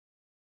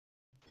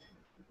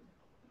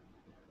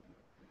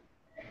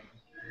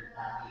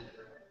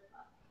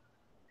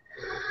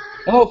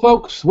Hello,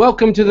 folks.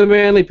 Welcome to the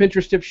Manly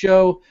Pinterest Tip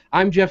Show.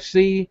 I'm Jeff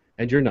C.,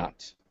 and you're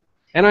not.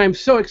 And I'm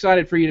so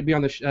excited for you to be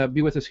on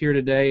be with us here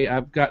today.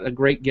 I've got a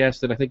great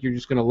guest that I think you're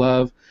just going to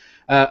love.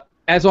 Uh,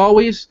 as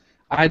always,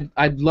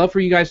 I'd love for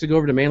you guys to go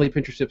over to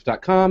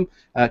manlypinteresttips.com,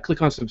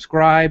 click on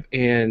subscribe,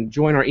 and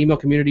join our email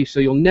community so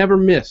you'll never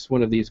miss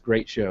one of these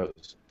great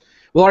shows.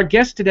 Well, our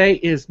guest today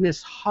is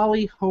Miss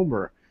Holly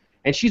Homer.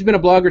 And she's been a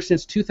blogger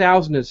since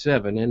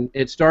 2007, and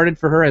it started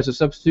for her as a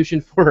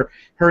substitution for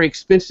her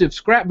expensive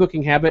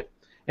scrapbooking habit,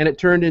 and it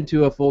turned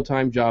into a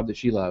full-time job that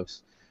she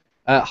loves.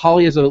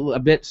 Holly is a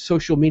bit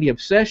social media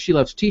obsessed. She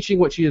loves teaching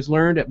what she has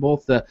learned at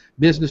both the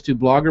Business to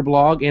Blogger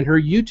blog and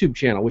her YouTube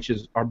channel, which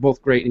are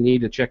both great, and you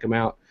need to check them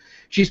out.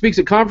 She speaks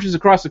at conferences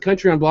across the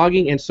country on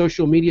blogging and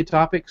social media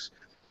topics.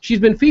 She's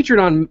been featured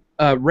on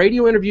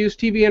radio interviews,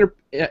 TV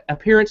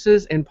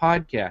appearances, and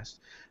podcasts.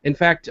 In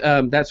fact,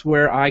 that's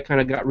where I kind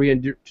of got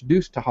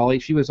reintroduced to Holly.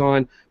 She was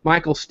on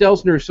Michael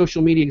Stelzner's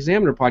Social Media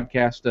Examiner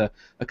podcast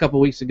a couple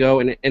weeks ago,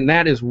 and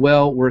that is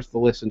well worth the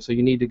listen, so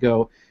you need to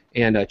go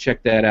and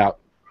check that out.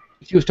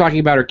 She was talking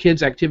about her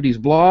kids' activities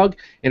blog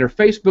and her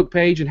Facebook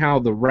page and how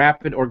the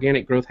rapid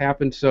organic growth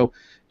happened, so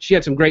she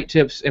had some great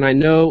tips, and I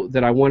know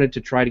that I wanted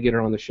to try to get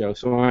her on the show.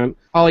 So,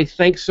 Holly,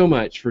 thanks so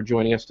much for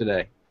joining us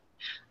today.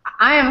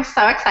 I am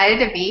so excited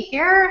to be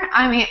here.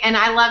 And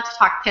I love to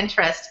talk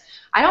Pinterest.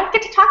 I don't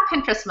get to talk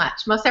Pinterest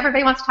much. Most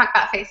everybody wants to talk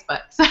about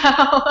Facebook. So.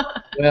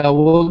 Well,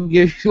 we'll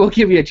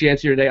give you a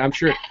chance here today. I'm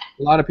sure a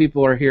lot of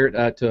people are here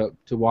to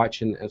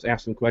watch and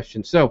ask some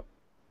questions. So,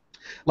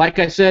 like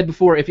I said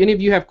before, if any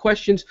of you have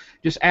questions,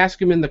 just ask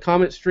them in the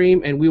comment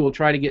stream, and we will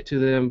try to get to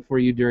them for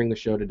you during the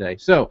show today.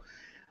 So,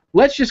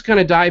 let's just kind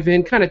of dive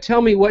in. Kind of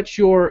tell me what's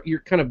your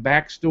kind of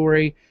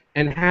backstory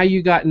and how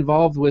you got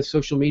involved with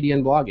social media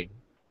and blogging.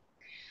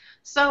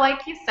 So,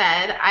 like you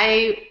said,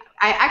 I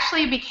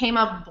actually became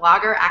a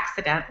blogger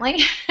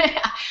accidentally.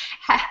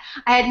 I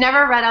had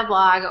never read a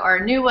blog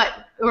or knew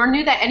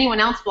that anyone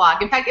else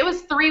blogged. In fact, it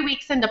was 3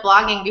 weeks into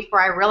blogging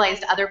before I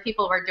realized other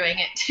people were doing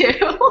it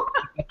too.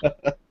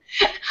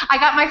 I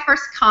got my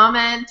first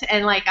comment,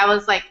 and I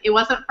was like, it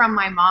wasn't from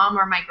my mom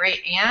or my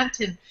great aunt,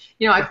 and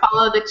I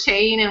followed the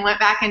chain and went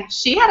back, and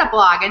she had a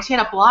blog, and she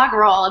had a blog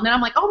roll, and then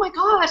I'm like, oh my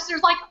gosh,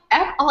 there's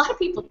a lot of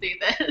people do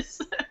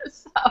this.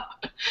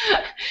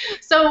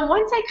 So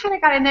once I kind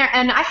of got in there,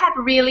 and I had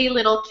really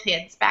little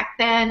kids back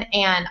then,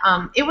 and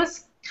it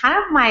was kind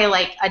of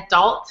my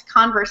adult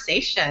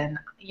conversation,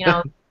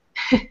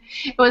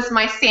 It was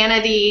my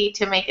sanity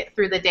to make it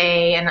through the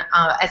day, and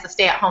as a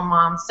stay-at-home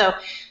mom. So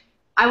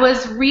I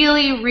was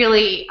really,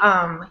 really,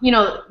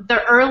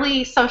 the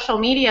early social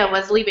media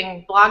was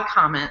leaving blog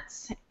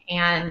comments,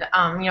 and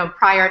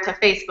prior to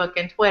Facebook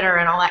and Twitter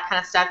and all that kind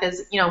of stuff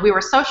we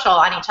were social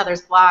on each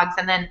other's blogs,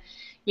 and then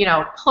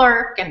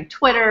Plurk and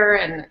Twitter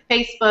and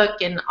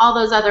Facebook and all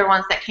those other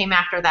ones that came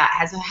after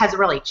that has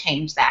really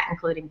changed that,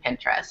 including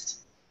Pinterest.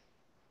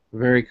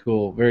 Very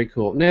cool, very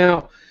cool.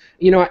 Now,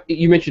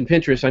 you mentioned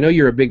Pinterest. I know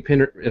you're a big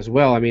pinner as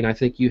well. I mean, I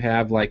think you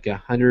have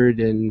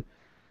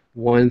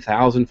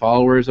 101,000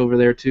 followers over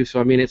there too. So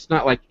I mean, it's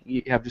not like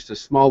you have just a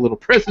small little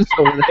presence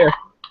over there.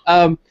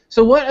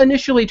 So what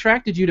initially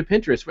attracted you to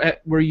Pinterest?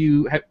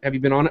 Have you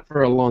been on it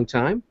for a long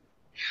time?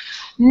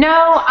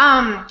 No,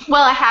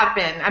 well, I have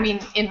been. I mean,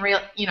 in real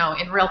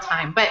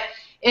time. But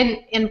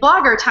in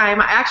blogger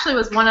time, I actually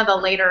was one of the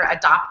later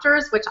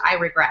adopters, which I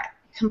regret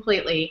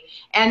completely.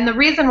 And the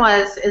reason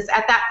is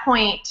at that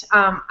point,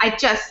 I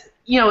just,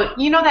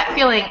 that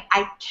feeling,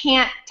 I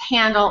can't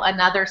handle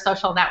another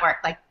social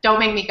network. Don't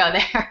make me go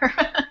there.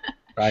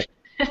 Right.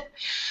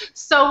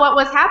 So what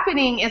was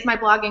happening is my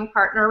blogging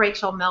partner,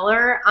 Rachel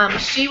Miller,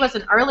 she was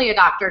an early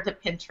adopter to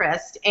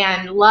Pinterest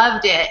and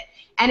loved it.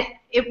 And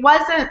it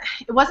wasn't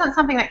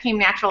something that came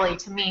naturally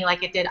to me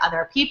like it did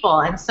other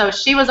people. And so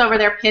she was over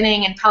there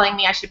pinning and telling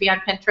me I should be on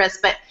Pinterest.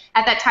 But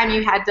at that time,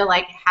 you had to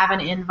have an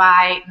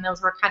invite, and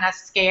those were kind of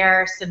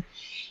scarce.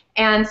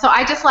 And so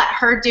I just let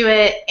her do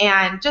it,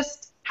 and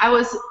I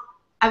was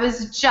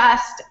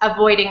just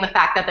avoiding the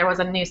fact that there was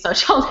a new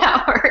social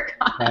network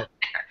on there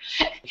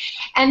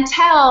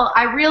until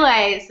I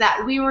realized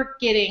that we were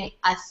getting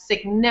a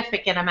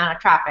significant amount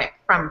of traffic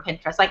from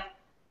Pinterest,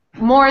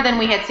 more than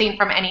we had seen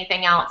from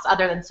anything else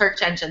other than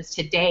search engines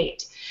to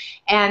date.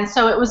 And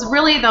so it was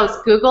really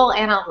those Google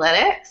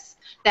Analytics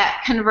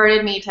that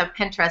converted me to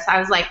Pinterest.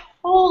 I was like,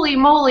 holy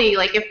moly,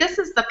 if this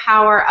is the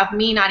power of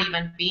me not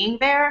even being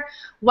there,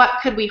 what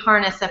could we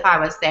harness if I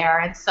was there?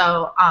 And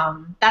so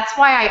that's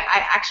why I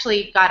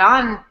actually got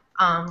on,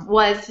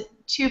 was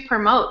to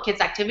promote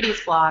Kids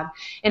Activities blog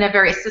in a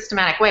very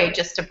systematic way,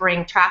 just to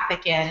bring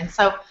traffic in. And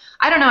so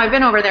I don't know, I've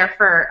been over there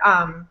for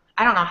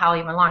I don't know how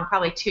even long,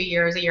 probably 2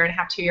 years, a year and a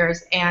half, 2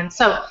 years. And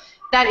so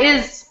that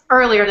is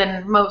earlier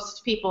than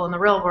most people in the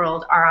real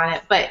world are on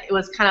it, but it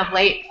was kind of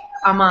late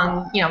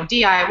among,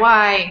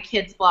 DIY and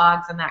kids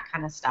blogs and that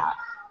kind of stuff.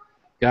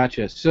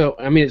 Gotcha. So,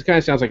 I mean, it kind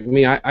of sounds like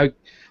me. I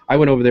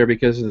went over there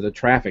because of the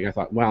traffic. I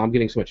thought, wow, I'm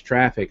getting so much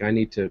traffic. I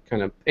need to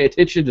kind of pay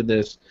attention to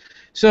this.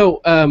 So,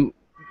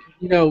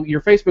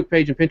 your Facebook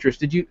page and Pinterest.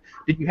 Did you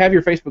have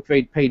your Facebook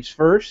page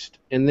first,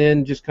 and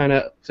then just kind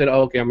of said,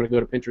 "Oh, okay, I'm going to go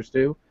to Pinterest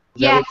too"?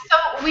 Yeah,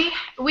 so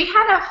we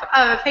had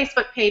a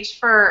Facebook page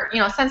for,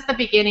 since the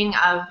beginning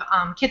of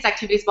Kids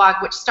Activities Blog,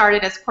 which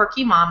started as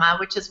Quirky Mama,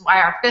 which is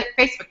why our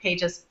Facebook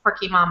page is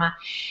Quirky Mama.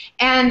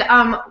 And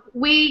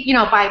we,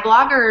 by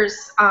bloggers,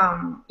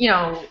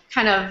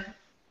 kind of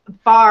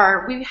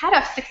bar, we had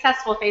a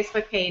successful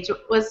Facebook page. It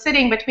was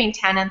sitting between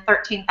 10 and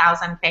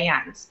 13,000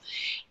 fans.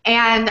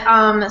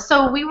 And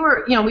so we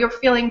were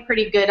feeling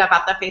pretty good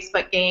about the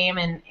Facebook game,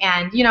 and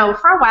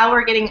for a while we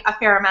were getting a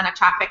fair amount of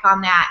traffic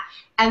on that.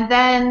 And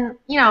then,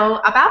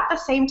 about the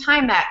same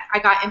time that I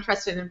got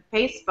interested in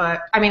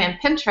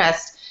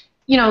Pinterest,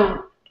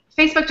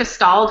 Facebook just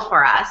stalled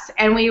for us,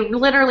 and we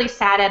literally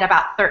sat at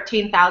about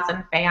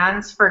 13,000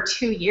 fans for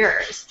 2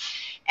 years,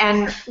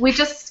 and we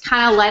just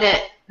kind of let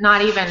it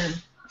not even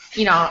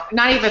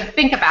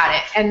think about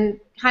it. And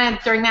kind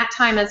of during that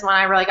time is when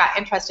I really got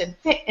interested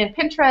in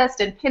Pinterest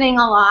and pinning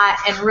a lot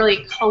and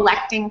really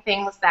collecting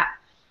things that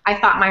I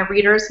thought my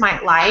readers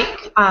might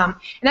like. And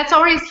that's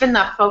always been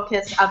the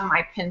focus of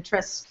my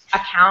Pinterest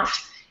account,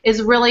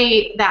 is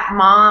really that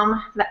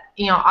mom, that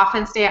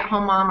often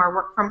stay-at-home mom or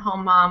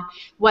work-from-home mom,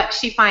 what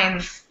she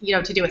finds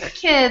to do with her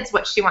kids,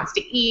 what she wants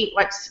to eat,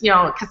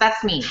 because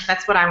that's me.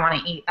 That's what I want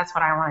to eat. That's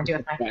what I want to do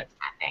with my kids,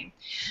 that thing.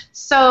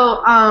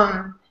 So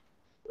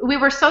we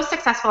were so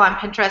successful on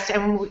Pinterest,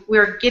 and we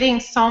were getting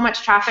so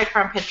much traffic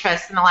from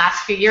Pinterest in the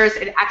last few years,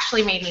 it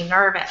actually made me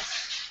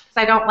nervous.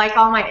 I don't like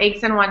all my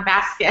eggs in one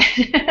basket.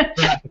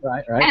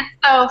 Right. And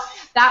so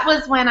that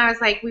was when I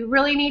was like, we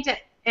really need to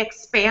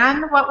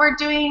expand what we're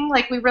doing.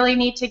 Like, we really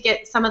need to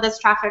get some of this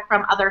traffic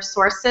from other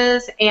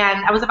sources.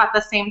 And that was about the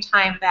same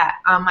time that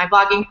my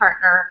blogging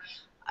partner,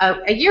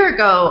 a year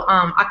ago,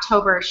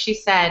 October, she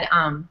said,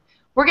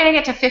 we're going to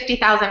get to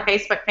 50,000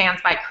 Facebook fans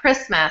by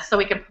Christmas so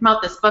we can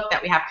promote this book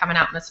that we have coming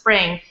out in the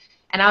spring.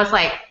 And I was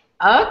like,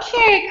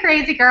 okay,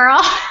 crazy girl.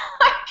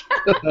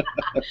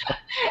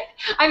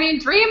 I mean,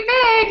 dream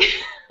big.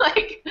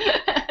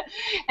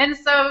 And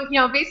so,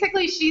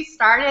 basically she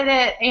started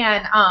it,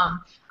 and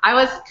I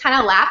was kind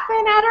of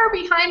laughing at her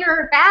behind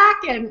her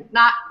back, and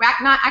not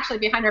actually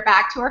behind her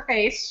back, to her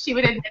face. She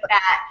would admit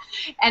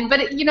that.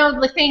 But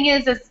the thing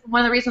is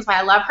one of the reasons why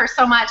I love her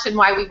so much and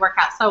why we work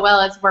out so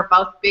well is we're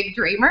both big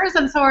dreamers,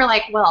 and so we're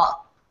like,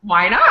 well,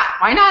 why not?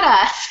 Why not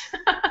us?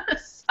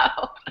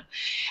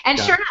 And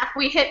sure enough,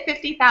 we hit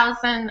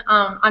 50,000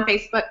 on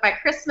Facebook by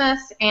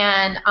Christmas,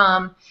 and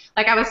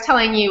like I was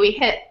telling you, we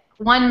hit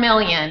 1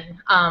 million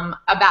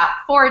about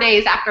 4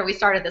 days after we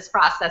started this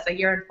process, a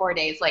year and 4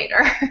 days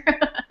later.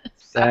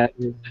 That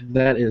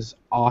is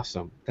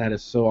awesome. That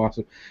is so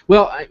awesome.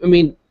 Well, I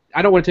mean,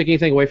 I don't want to take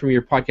anything away from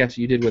your podcast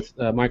you did with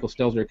Michael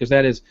Stelzner, because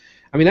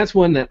that's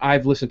one that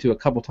I've listened to a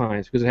couple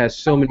times because it has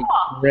so many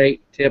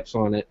great tips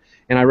on it,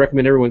 and I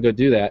recommend everyone go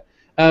do that.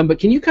 But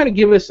can you kind of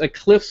give us a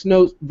Cliff's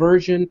Notes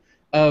version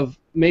of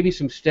maybe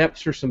some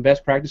steps or some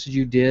best practices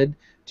you did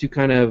to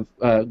kind of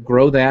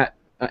grow that?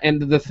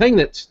 And the thing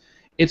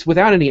it's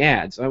without any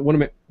ads. I want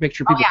to make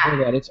sure people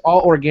know that. It's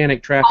all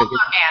organic traffic. All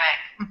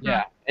organic.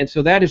 Yeah, and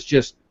so that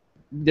just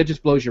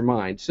blows your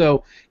mind.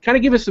 So kind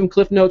of give us some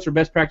Cliff Notes or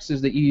best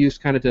practices that you use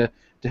kind of to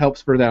help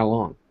spur that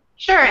along.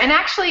 Sure, and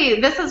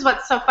actually this is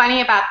what's so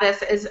funny about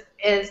this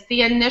is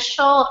the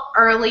initial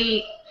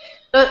early,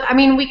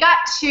 we got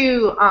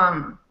to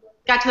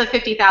the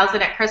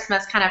 50,000 at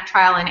Christmas, kind of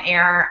trial and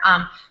error,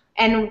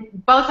 and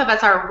both of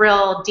us are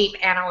real deep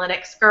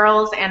analytics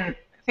girls, and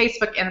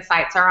Facebook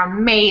Insights are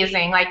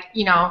amazing. Like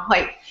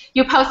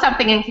you post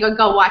something and you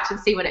go watch and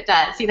see what it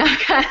does,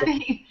 kind of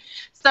thing.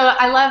 So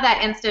I love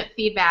that instant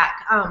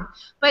feedback.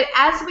 But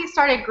as we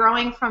started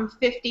growing from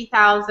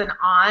 50,000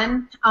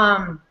 on,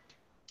 and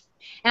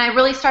I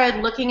really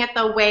started looking at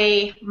the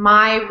way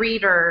my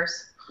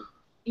readers,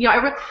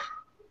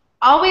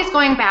 always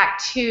going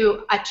back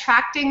to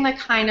attracting the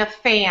kind of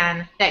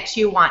fan that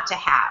you want to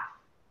have.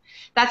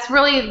 That's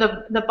really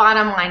the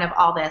bottom line of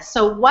all this.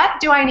 So what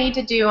do I need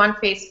to do on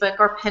Facebook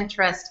or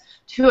Pinterest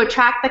to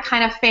attract the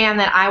kind of fan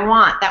that I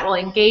want, that will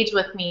engage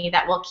with me,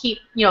 that will keep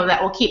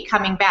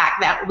coming back,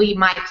 that will be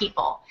my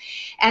people?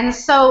 And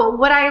so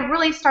what I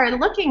really started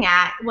looking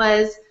at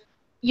was,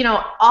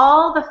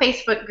 all the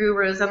Facebook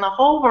gurus in the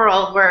whole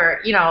world were,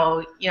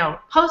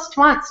 post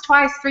once,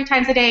 twice, 3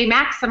 times a day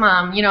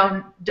maximum,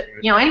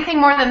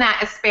 anything more than that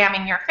is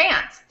spamming your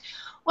fans.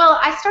 Well,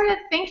 I started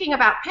thinking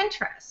about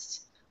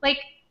Pinterest. Like,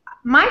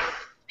 my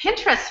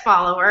Pinterest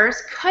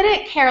followers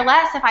couldn't care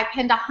less if I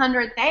pinned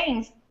 100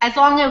 things, as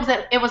long as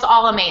it was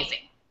all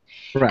amazing.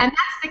 Right. And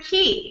that's the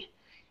key,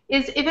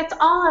 is if it's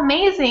all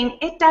amazing,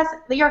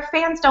 your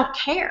fans don't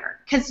care,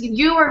 because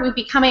you are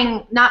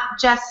becoming not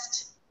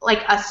just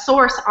like a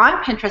source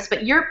on Pinterest,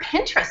 but you're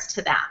Pinterest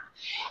to them.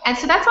 And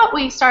so that's what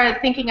we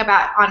started thinking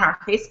about on our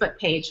Facebook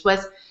page,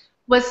 was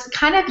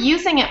kind of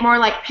using it more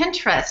like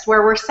Pinterest,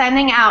 where we're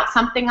sending out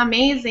something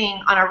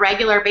amazing on a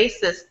regular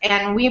basis,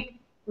 and we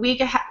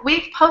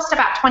post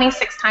about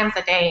 26 times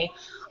a day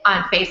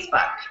on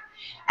Facebook.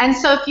 And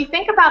so if you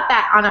think about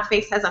that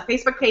as a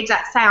Facebook page,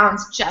 that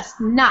sounds just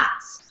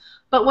nuts.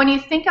 But when you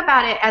think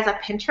about it as a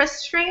Pinterest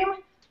stream,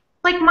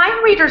 like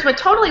my readers would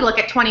totally look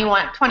at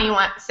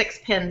 26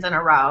 pins in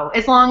a row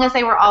as long as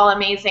they were all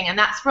amazing. And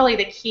that's really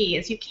the key,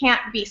 is you can't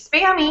be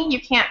spammy,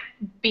 you can't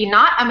be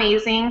not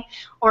amazing,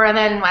 or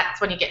then that's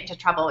when you get into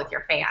trouble with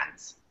your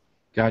fans.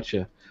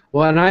 Gotcha.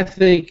 Well, and I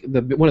think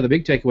one of the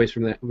big takeaways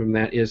from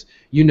that is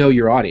you know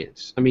your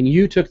audience. I mean,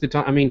 you took the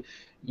time. I mean,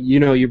 you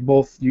know, you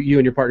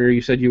and your partner,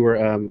 you said you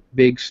were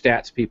big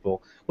stats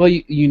people. Well,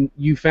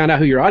 you found out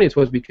who your audience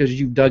was because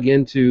you dug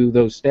into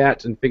those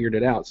stats and figured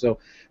it out. So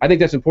I think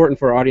that's important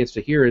for our audience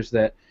to hear, is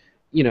that,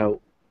 you know,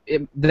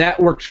 that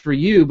works for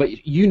you,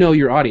 but you know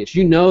your audience.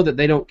 You know that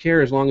they don't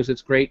care as long as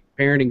it's great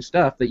parenting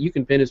stuff, that you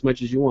can pin as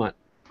much as you want.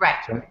 Right.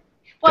 So,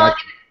 well,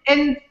 gotcha.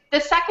 and the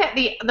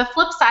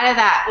flip side of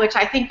that, which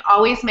I think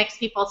always makes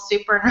people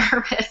super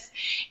nervous,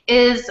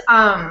 is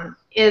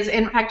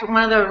in fact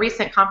one of the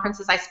recent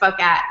conferences I spoke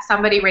at,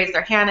 somebody raised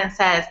their hand and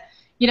says,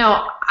 you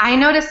know, I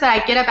noticed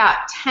that I get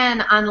about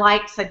 10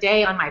 unlikes a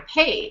day on my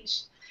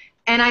page.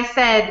 And I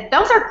said,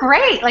 those are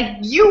great. Like,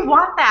 you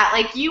want that.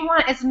 Like, you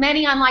want as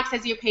many unlikes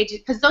as your page,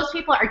 because those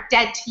people are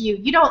dead to you.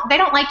 They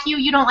don't like you.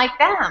 You don't like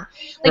them.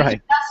 Like,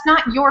 right. That's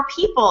not your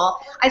people.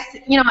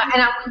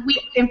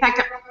 In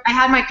fact, I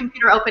had my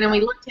computer open and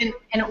we looked in,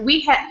 and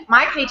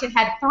my page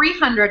had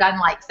 300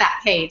 unlikes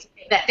that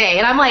day.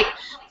 And I'm like,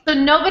 so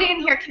nobody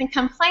in here can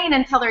complain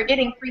until they're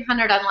getting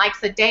 300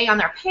 unlikes a day on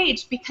their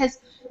page, because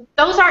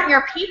those aren't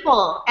your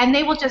people, and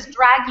they will just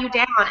drag you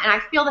down. And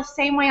I feel the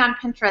same way on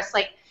Pinterest.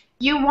 Like,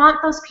 you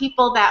want those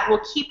people that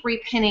will keep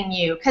repinning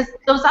you, because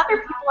those other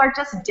people are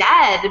just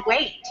dead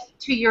weight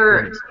to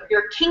your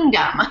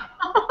kingdom.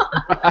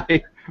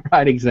 Right,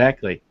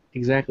 exactly.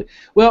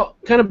 Well,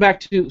 kind of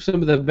back to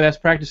some of the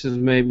best practices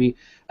maybe.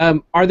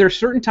 Are there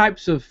certain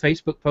types of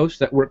Facebook posts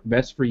that work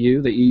best for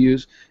you that you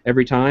use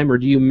every time, or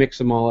do you mix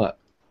them all up?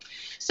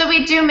 So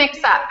we do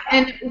mix up,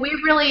 and we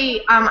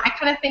really, I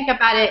kind of think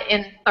about it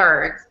in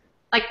thirds.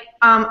 Like,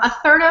 a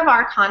third of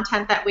our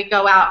content that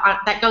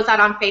goes out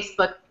on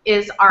Facebook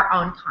is our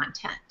own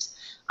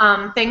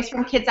content. Things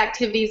from Kids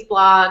Activities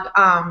blog,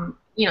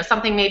 you know,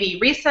 something maybe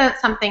recent,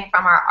 something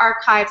from our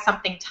archive,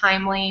 something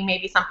timely,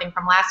 maybe something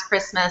from last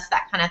Christmas,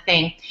 that kind of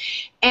thing.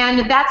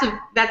 And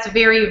that's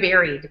very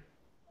varied.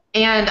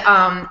 And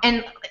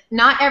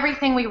not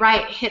everything we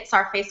write hits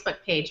our Facebook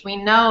page. We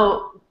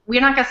know we're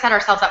not going to set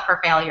ourselves up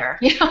for failure.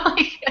 You know,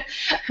 like,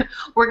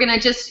 we're going to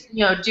just,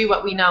 you know, do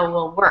what we know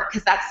will work,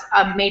 because that's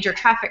a major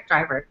traffic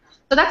driver.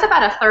 So that's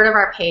about a third of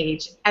our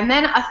page. And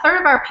then a third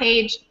of our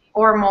page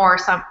or more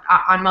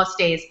on most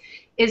days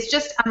is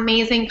just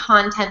amazing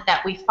content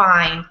that we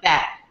find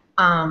that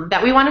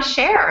we want to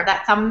share.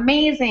 That's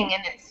amazing,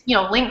 and it's, you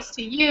know, links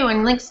to you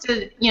and links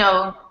to, you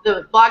know,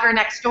 the blogger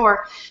next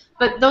door.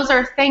 But those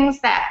are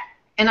things that,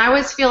 and I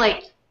always feel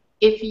like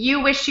if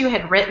you wish you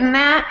had written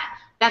that,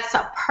 that's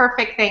a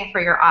perfect thing for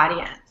your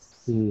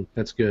audience.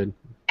 That's good.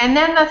 And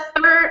then the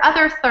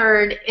other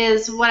third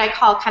is what I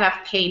call kind of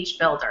page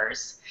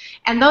builders.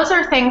 And those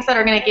are things that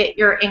are going to get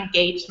your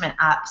engagement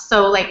up.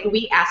 So, like,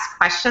 we ask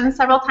questions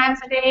several times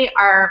a day.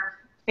 Our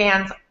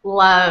fans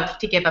love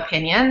to give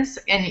opinions.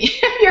 And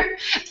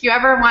if you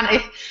ever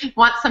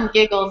want some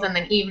giggles in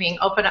the evening,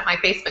 open up my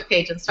Facebook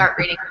page and start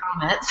reading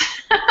comments.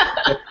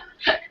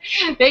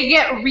 They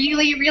get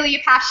really,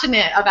 really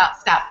passionate about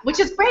stuff,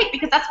 which is great,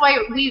 because that's why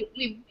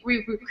we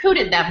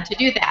recruited them to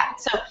do that.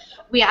 So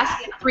we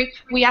ask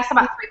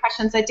about 3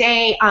 questions a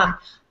day,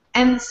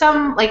 and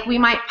some, like, we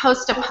might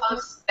post a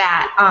post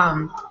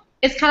that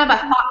is kind of a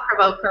thought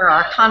provoker or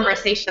a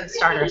conversation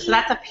starter. So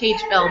that's a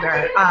page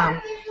builder.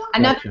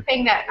 Another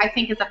thing that I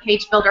think is a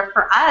page builder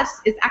for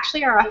us is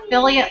actually our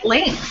affiliate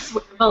links,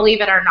 believe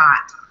it or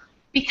not,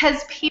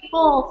 because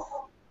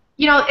people,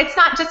 you know, it's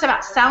not just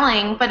about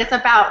selling, but it's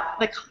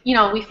about, you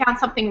know, we found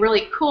something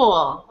really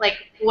cool. Like,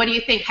 what do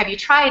you think? Have you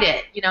tried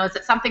it? You know, is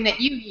it something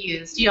that you've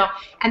used? You know,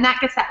 and that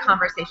gets that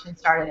conversation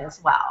started as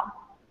well.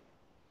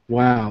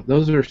 Wow,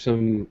 those are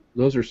some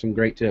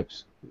great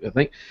tips, I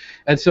think.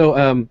 And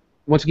so,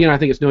 once again, I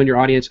think it's knowing your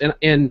audience.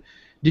 And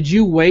did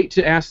you wait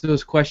to ask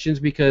those questions?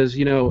 Because,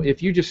 you know,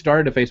 if you just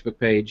started a Facebook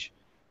page,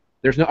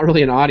 there's not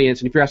really an audience,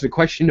 and if you're asking a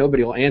question,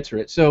 nobody will answer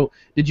it. So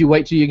did you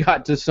wait till you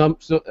got to some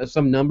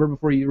number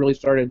before you really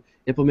started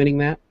implementing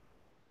that?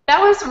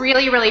 That was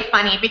really, really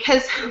funny,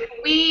 because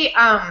we,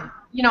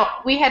 you know,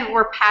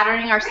 were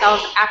patterning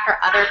ourselves after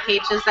other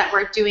pages that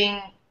were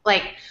doing,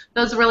 like,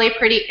 those really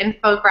pretty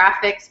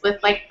infographics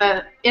with, like,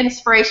 the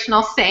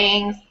inspirational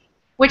sayings,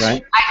 which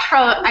right.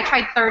 I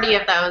tried 30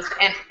 of those,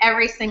 and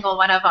every single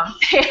one of them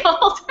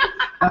failed.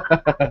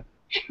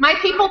 My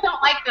people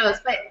don't like those,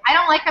 but I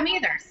don't like them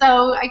either.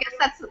 So I guess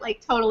that's,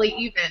 like, totally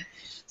even.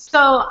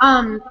 So,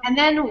 and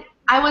then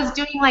I was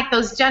doing, like,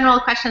 those general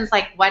questions,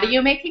 like, what are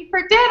you making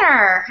for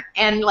dinner?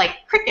 And, like,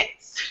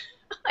 crickets.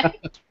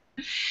 Like,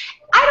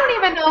 I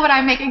don't even know what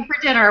I'm making for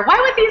dinner. Why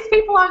would these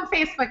people on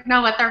Facebook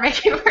know what they're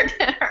making for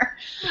dinner?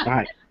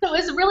 Right. So it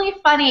was really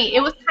funny. It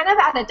was kind of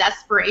out of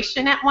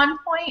desperation at one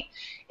point,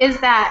 is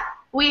that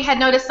we had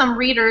noticed some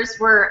readers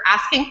were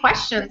asking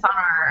questions on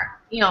our,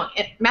 you know,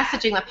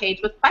 messaging the page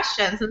with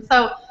questions. And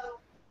so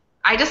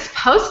I just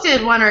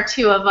posted one or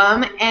two of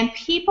them, and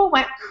people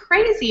went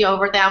crazy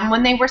over them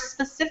when they were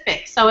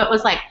specific. So it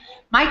was like,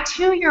 my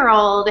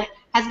 2-year-old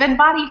has been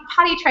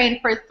potty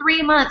trained for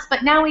 3 months,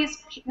 but now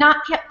he's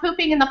not kept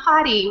pooping in the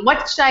potty.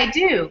 What should I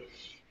do?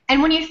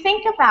 And when you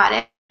think about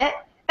it,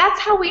 that's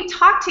how we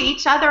talk to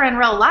each other in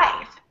real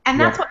life. And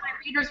that's what my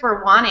readers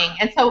were wanting.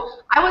 And so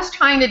I was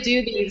trying to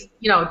do these,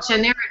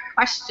 generic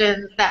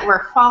questions that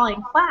were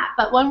falling flat.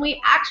 But when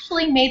we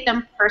actually made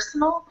them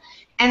personal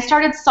and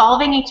started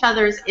solving each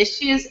other's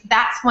issues,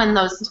 that's when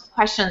those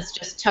questions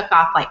just took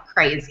off like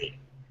crazy.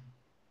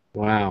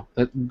 Wow,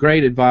 that's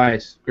great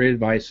advice. Great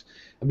advice.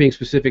 Being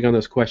specific on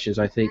those questions,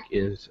 I think,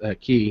 is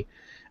key.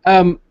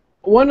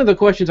 One of the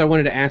questions I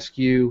wanted to ask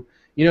you,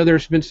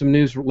 there's been some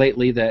news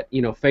lately that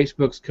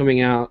Facebook's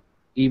coming out.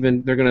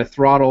 Even they're going to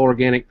throttle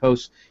organic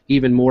posts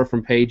even more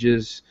from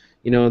pages,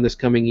 in this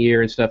coming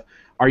year and stuff.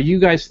 Are you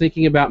guys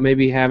thinking about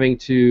maybe having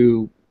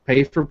to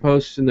pay for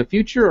posts in the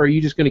future, or are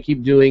you just going to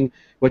keep doing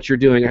what you're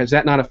doing? Has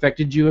that not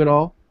affected you at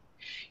all?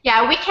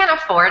 Yeah, we can't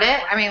afford it.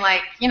 I mean,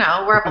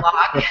 we're a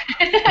blog.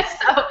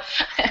 So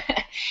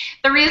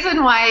the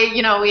reason why,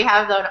 we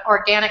have the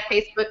organic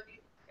Facebook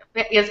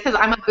is because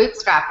I'm a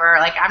bootstrapper.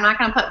 Like, I'm not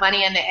going to put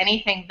money into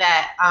anything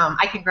that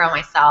I can grow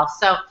myself.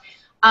 So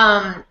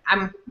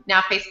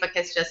now Facebook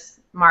has just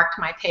marked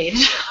my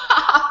page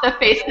off the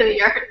face of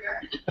the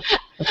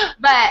earth.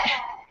 But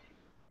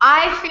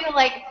I feel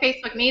like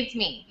Facebook needs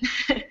me.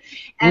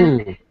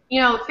 And,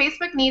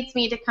 Facebook needs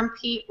me to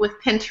compete with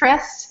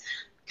Pinterest,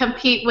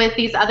 compete with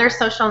these other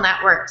social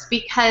networks,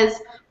 because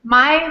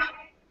my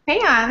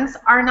fans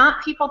are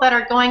not people that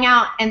are going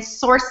out and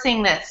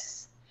sourcing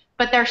this,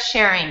 but they're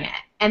sharing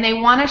it. And they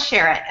want to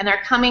share it, and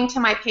they're coming to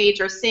my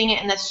page or seeing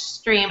it in the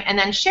stream and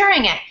then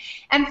sharing it.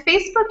 And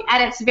Facebook,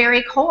 at its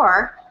very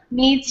core,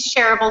 needs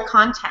shareable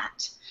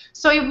content.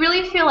 So I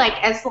really feel like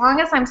as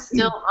long as I'm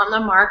still on the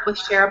mark with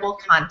shareable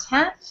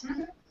content,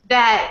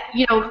 that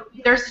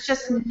there's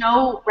just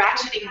no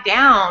ratcheting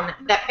down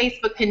that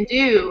Facebook can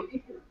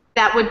do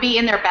that would be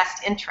in their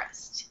best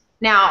interest.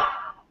 Now,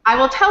 I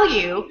will tell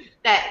you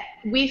that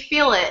we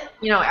feel it,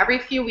 every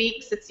few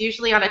weeks. It's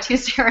usually on a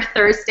Tuesday or a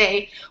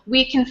Thursday.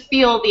 We can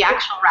feel the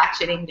actual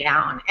ratcheting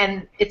down,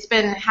 and it's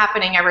been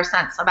happening ever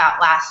since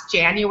about last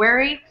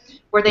January,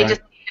 where they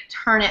just need to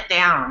turn it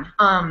down.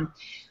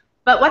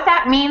 But what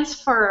that means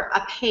for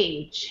a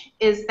page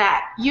is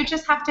that you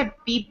just have to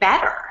be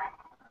better.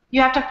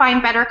 You have to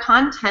find better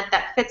content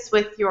that fits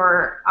with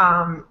your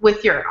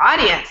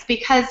audience,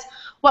 because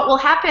what will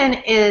happen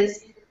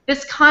is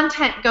this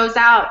content goes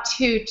out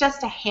to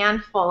just a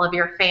handful of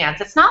your fans.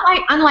 It's not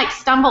unlike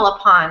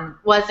StumbleUpon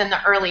was in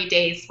the early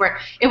days, where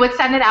it would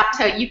send it out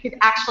to, you could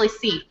actually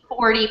see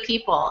 40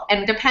 people,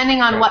 and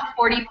depending on what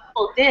 40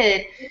 people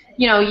did,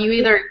 you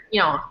either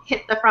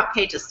hit the front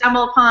page of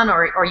StumbleUpon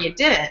or you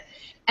didn't.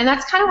 And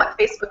that's kind of what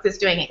Facebook is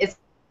doing. Is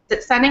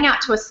it's sending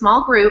out to a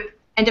small group,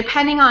 and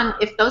depending on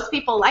if those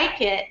people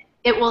like it,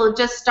 it will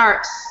just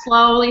start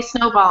slowly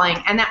snowballing,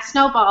 and that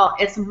snowball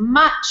is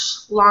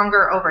much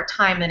longer over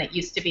time than it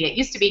used to be. It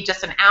used to be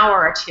just an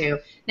hour or two.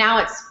 Now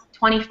it's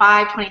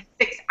 25,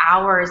 26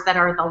 hours that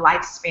are the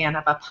lifespan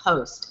of a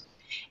post,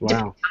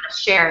 depending on the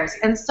shares.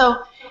 And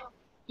so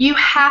you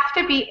have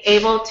to be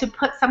able to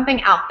put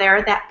something out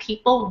there that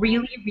people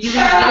really, really,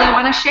 really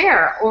want to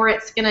share, or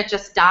it's going to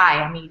just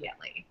die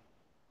immediately.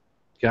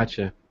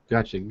 Gotcha.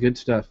 Good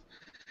stuff.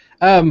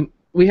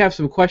 We have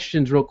some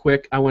questions real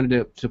quick I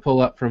wanted to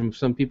pull up from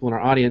some people in our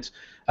audience.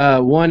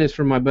 One is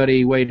from my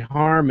buddy Wade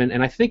Harmon,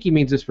 and I think he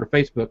means this for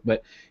Facebook,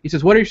 but he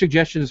says, what are your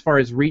suggestions as far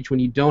as reach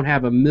when you don't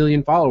have 1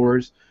 million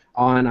followers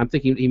on, I'm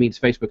thinking he means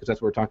Facebook because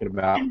that's what we're talking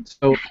about.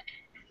 So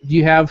do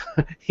you have,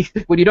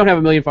 when you don't have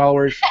 1 million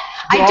followers?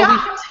 I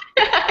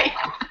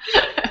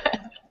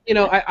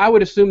don't. I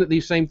would assume that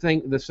the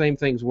same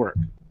things work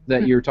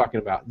that you're talking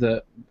about.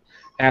 The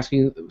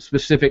asking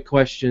specific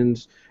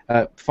questions,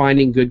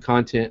 finding good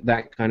content,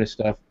 that kind of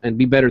stuff, and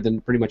be better than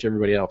pretty much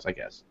everybody else, I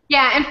guess.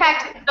 Yeah, in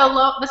fact,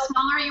 the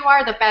smaller you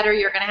are, the better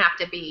you're going to have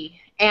to be.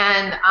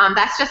 And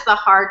that's just the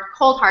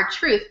cold, hard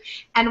truth.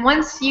 And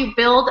once you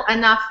build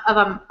enough of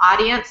an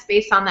audience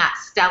based on that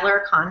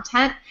stellar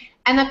content,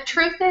 and the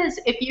truth is,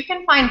 if you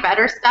can find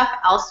better stuff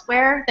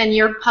elsewhere than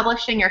you're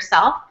publishing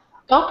yourself,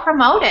 go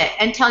promote it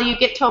until you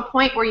get to a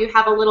point where you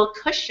have a little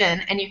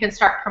cushion and you can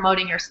start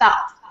promoting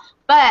yourself.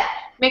 But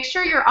make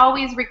sure you're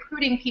always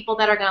recruiting people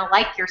that are going to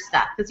like your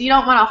stuff, because you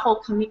don't want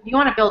you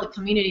want to build a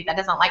community that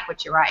doesn't like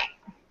what you write.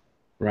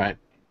 Right.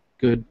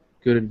 Good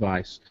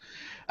advice.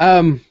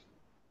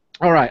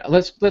 All right,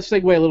 let's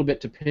segue a little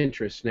bit to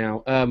Pinterest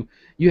now.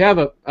 You have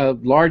a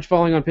large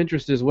following on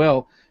Pinterest as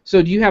well.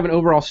 So do you have an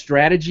overall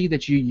strategy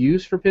that you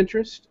use for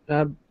Pinterest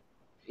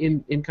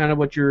in kind of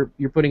what you're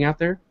putting out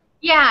there?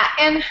 Yeah,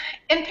 and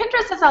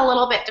Pinterest is a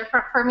little bit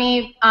different for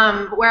me,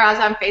 whereas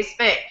on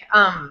Facebook,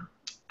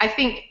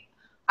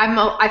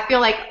 I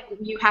feel like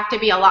you have to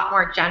be a lot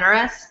more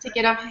generous to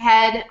get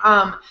ahead.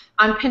 On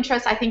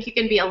Pinterest, I think you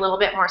can be a little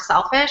bit more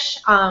selfish.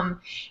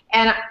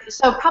 And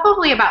so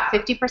probably about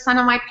 50%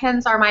 of my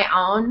pins are my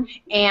own,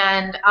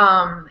 and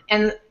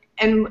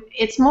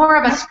it's more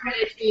of a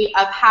strategy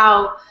of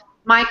how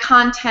my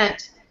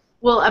content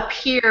will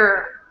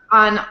appear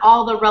on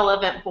all the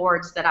relevant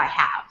boards that I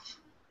have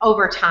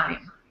over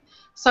time.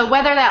 So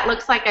whether that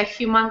looks like a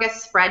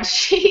humongous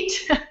spreadsheet,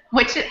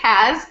 which it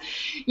has,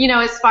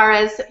 as far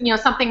as,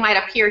 something might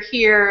appear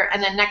here,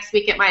 and then next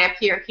week it might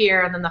appear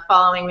here, and then the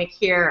following week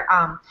here,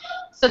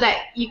 so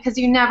that because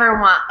you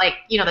never want, like,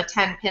 the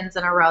 10 pins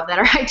in a row that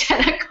are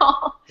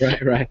identical.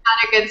 Right.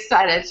 Not a good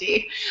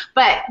strategy.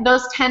 But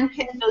those 10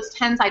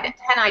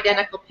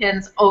 identical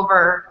pins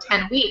over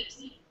 10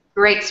 weeks,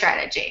 great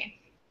strategy.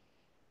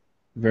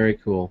 Very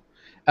cool.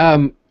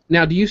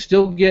 Now, do you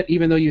still get,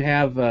 even though you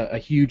have a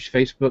huge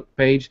Facebook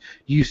page,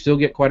 do you still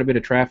get quite a bit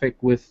of traffic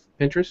with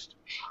Pinterest?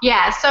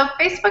 Yeah, so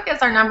Facebook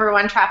is our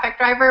 #1 traffic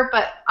driver,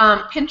 but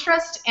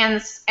Pinterest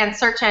and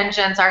search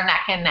engines are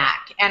neck and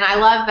neck. And I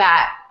love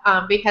that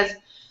because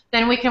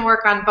then we can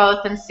work on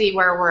both and see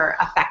where we're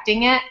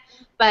affecting it.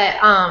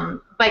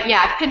 But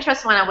yeah, if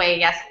Pinterest went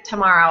away,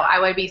 tomorrow, I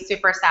would be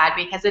super sad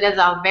because it is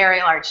a very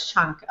large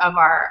chunk of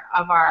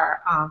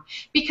our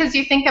because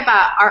you think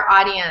about our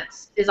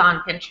audience is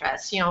on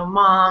Pinterest.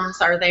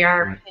 Moms are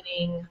there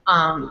pinning.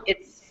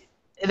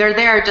 They're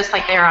there just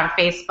like they're on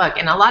Facebook,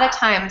 and a lot of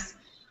times,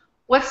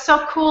 what's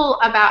so cool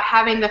about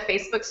having the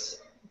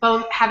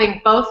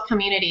having both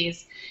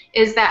communities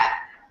is that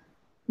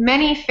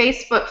many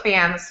Facebook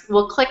fans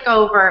will click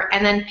over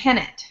and then pin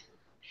it.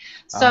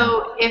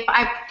 So if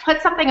I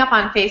put something up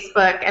on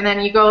Facebook and then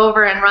you go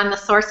over and run the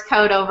source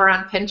code over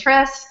on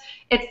Pinterest,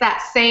 it's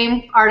that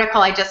same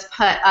article I just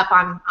put up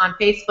on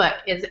Facebook.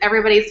 Is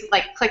everybody's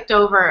like clicked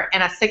over,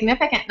 and a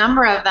significant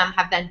number of them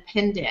have then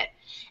pinned it.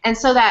 And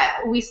so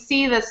that we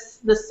see the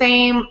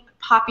same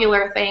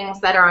popular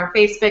things that are on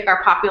Facebook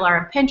are popular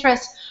on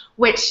Pinterest,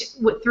 which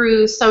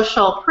through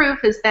social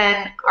proof is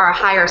then our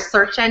higher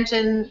search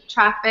engine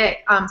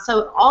traffic.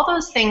 So all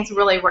those things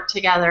really work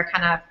together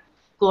kind of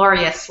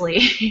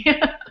gloriously.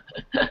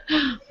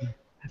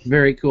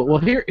 Very cool. Well,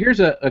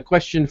 here's a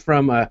question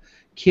from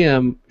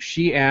Kim.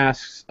 She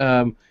asks,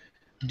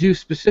 do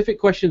specific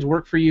questions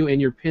work for you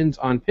in your pins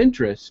on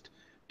Pinterest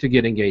to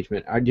get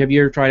engagement? Have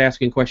you ever tried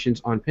asking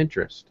questions on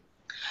Pinterest?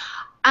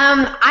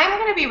 I'm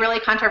going to be really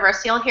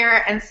controversial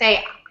here and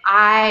say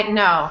I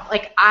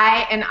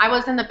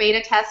was in the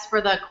beta test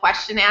for the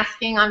question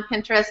asking on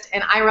Pinterest,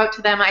 and I wrote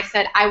to them, I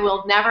said, I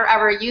will never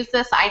ever use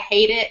this. I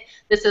hate it.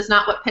 This is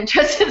not what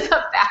Pinterest is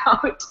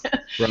about.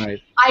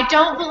 Right. I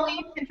don't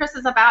believe Pinterest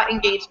is about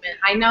engagement.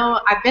 I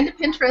know I've been to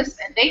Pinterest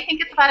and they think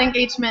it's about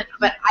engagement,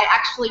 but I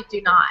actually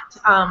do not.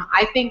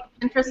 I think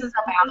Pinterest is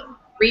about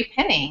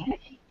repinning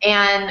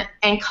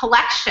and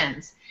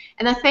collections.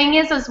 And the thing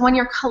is when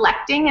you're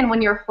collecting and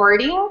when you're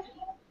hoarding,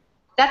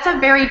 that's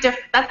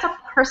a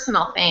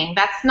personal thing.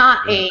 That's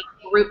not a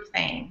group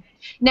thing.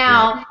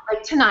 Now,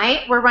 like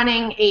tonight, we're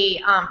running a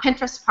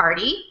Pinterest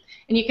party,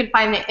 and you can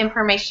find the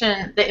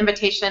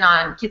invitation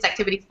on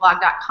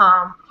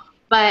kidsactivitiesblog.com.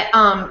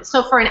 But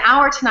so for an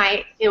hour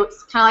tonight,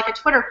 it's kind of like a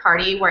Twitter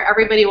party where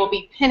everybody will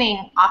be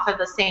pinning off of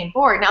the same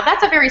board. Now,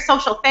 that's a very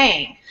social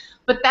thing,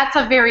 but that's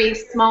a very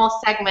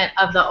small segment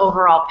of the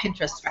overall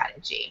Pinterest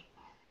strategy.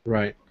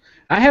 Right.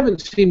 I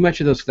haven't seen much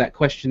of that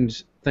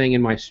questions thing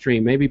in my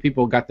stream. Maybe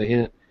people got the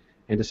hint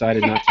and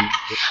decided not to use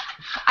it.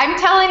 I'm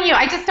telling you,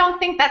 I just don't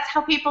think that's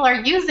how people are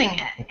using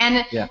it.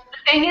 And the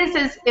thing is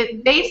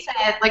they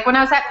said, like when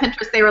I was at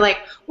Pinterest, they were like,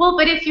 well,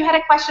 but if you had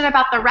a question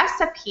about the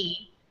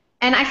recipe,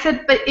 and I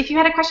said, but if you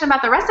had a question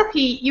about the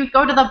recipe, you'd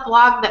go to the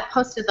blog that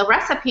posted the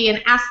recipe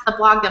and ask the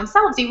blog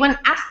themselves. You wouldn't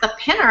ask the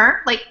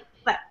pinner, like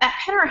that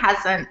pinner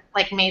hasn't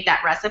like made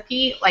that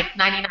recipe like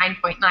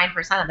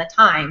 99.9% of the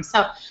time.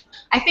 So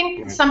I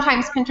think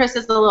sometimes Pinterest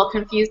is a little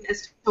confused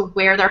as to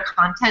where their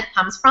content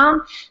comes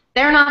from.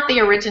 They're not the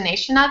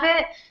origination of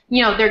it.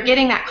 They're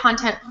getting that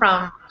content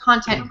from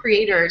content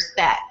creators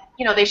that,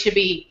 they should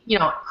be,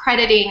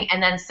 crediting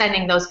and then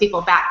sending those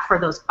people back for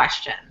those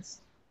questions.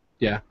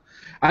 Yeah.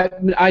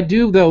 I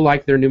do, though,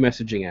 like their new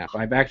messaging app.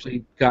 I've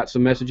actually got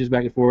some messages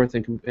back and forth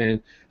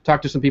and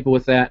talked to some people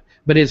with that.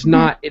 But it is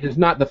not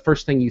the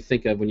first thing you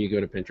think of when you go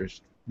to Pinterest,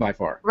 by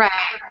far. Right.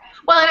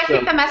 Well, and I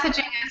think the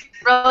messaging is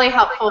really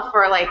helpful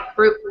for like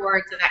group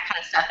boards and that kind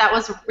of stuff. That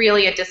was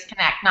really a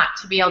disconnect, not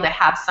to be able to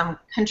have some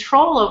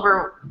control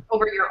over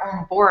your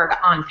own board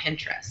on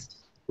Pinterest.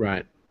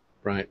 Right.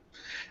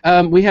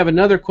 We have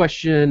another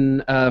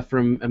question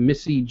from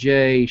Missy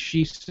J.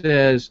 She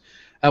says,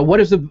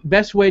 what is the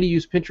best way to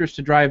use Pinterest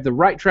to drive the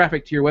right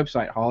traffic to your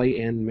website,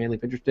 Holly, and Manly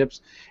Pinterest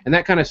Tips? And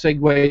that kind of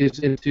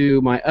segues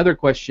into my other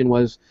question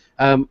was,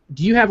 do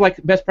you have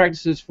like best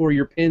practices for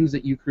your pins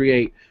that you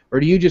create, or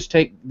do you just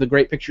take the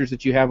great pictures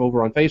that you have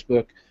over on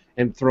Facebook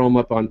and throw them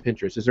up on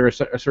Pinterest? Is there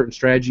a certain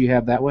strategy you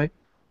have that way?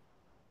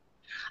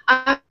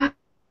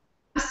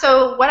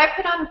 So what I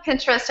put on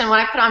Pinterest and what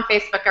I put on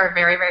Facebook are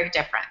very, very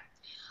different.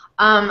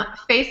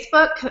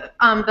 Facebook,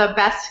 the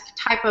best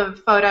type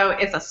of photo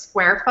is a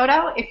square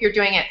photo if you're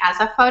doing it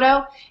as a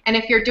photo, and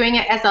if you're doing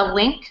it as a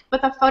link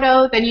with a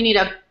photo, then you need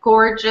a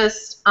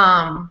gorgeous,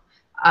 kind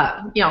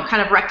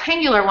of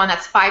rectangular one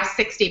that's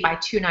 560 by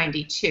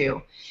 292.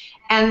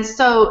 And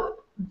so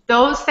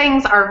those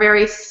things are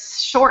very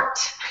short.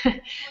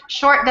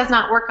 Short does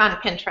not work on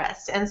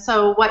Pinterest. And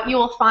so what you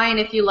will find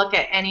if you look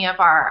at any of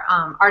our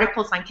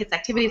articles on Kids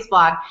Activities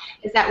blog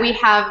is that we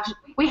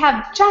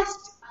have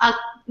just a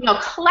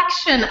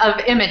collection of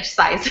image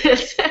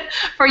sizes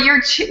for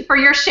your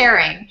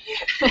sharing.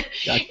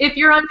 Gotcha. If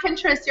you're on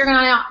Pinterest, you're going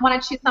to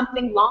want to choose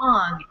something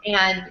long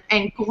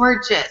and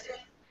gorgeous.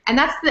 And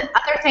that's the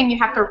other thing you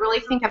have to really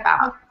think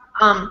about.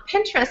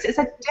 Pinterest is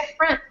a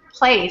different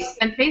place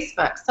than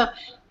Facebook. So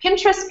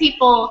Pinterest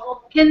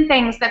people pin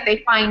things that they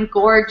find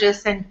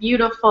gorgeous and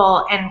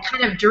beautiful and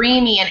kind of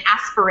dreamy and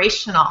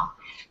aspirational.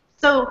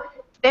 So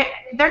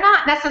they're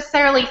not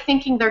necessarily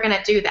thinking they're going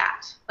to do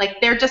that. Like,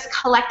 they're just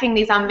collecting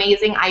these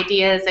amazing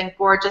ideas and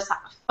gorgeous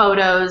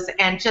photos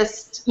and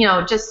just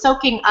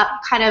soaking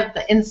up kind of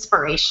the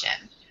inspiration.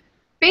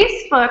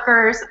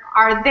 Facebookers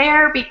are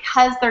there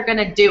because they're going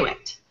to do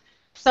it.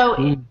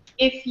 So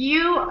if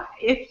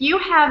you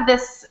have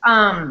this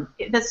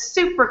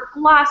super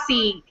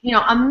glossy,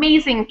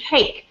 amazing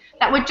cake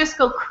that would just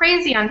go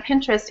crazy on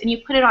Pinterest, and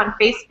you put it on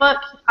Facebook,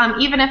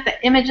 even if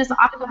the image is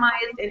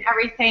optimized and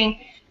everything,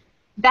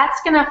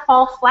 that's going to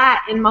fall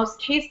flat in most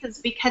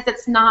cases because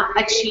it's not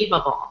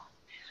achievable.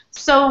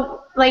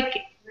 So, like,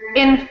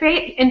 in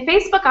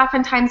Facebook,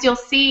 oftentimes you'll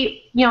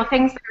see,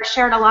 things that are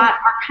shared a lot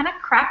are kind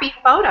of crappy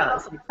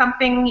photos, like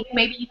something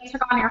maybe you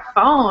took on your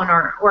phone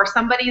or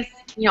somebody's,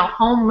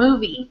 home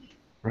movie.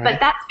 Right. But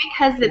that's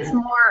because it's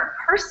more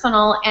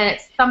personal and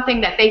it's something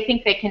that they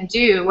think they can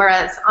do,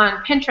 whereas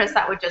on Pinterest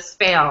that would just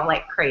fail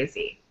like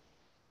crazy.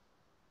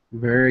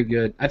 Very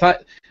good. I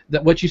thought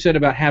that what you said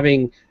about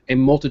having a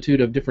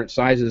multitude of different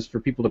sizes for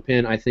people to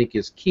pin, I think,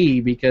 is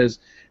key, because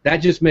that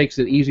just makes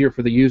it easier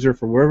for the user,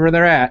 for wherever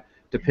they're at,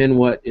 to pin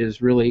what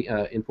is really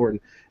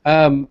important.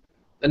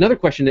 Another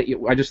question that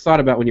I just thought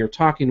about when you were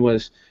talking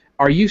was,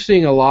 are you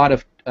seeing a lot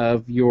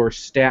of your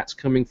stats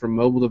coming from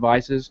mobile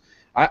devices?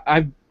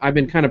 I've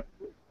been kind of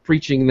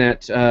preaching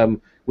that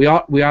we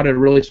ought to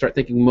really start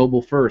thinking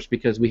mobile first,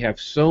 because we have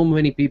so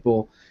many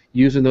people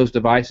using those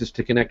devices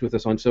to connect with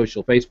us on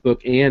social, Facebook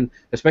and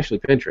especially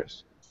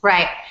Pinterest.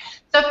 Right.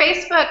 So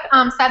Facebook,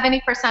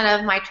 70%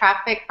 of my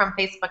traffic from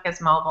Facebook is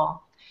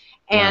mobile,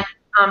 and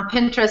wow.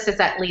 Pinterest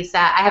is at least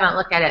that. I haven't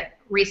looked at it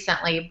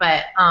recently,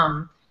 but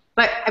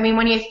I mean,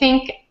 when you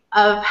think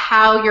of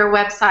how your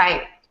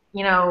website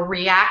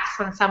reacts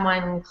when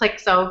someone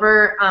clicks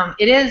over,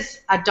 it is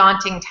a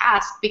daunting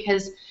task,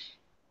 because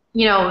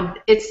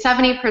it's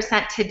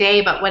 70% today,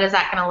 but what is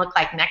that going to look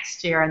like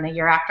next year and the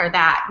year after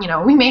that?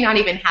 We may not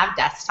even have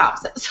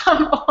desktops at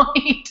some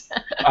point.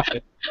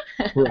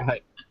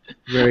 Right.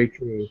 Very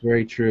true.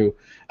 Very true.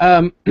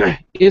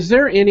 Is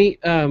there any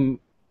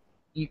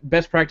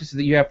best practices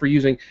that you have for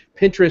using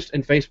Pinterest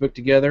and Facebook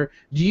together?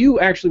 Do you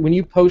actually, when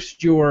you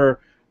post your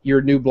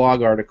new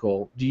blog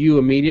article, do you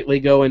immediately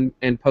go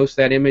and post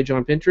that image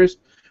on Pinterest,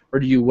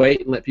 or do you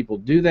wait and let people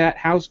do that?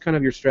 How's kind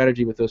of your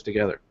strategy with those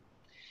together?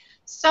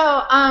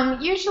 So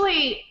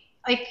usually,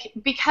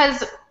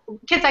 because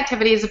Kids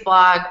Activities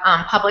blog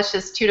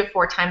publishes 2 to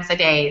 4 times a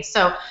day,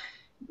 so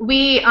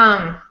we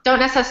don't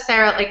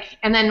necessarily,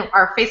 and then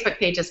our Facebook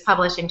page is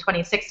publishing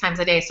 26 times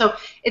a day, so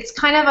it's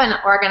kind of an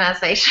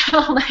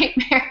organizational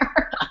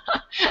nightmare.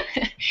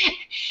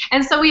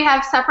 And so we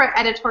have separate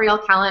editorial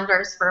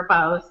calendars for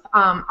both.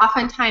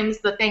 Oftentimes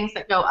the things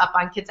that go up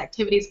on Kids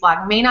Activities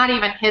blog may not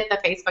even hit the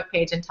Facebook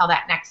page until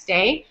that next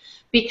day,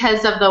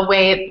 because of the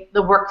way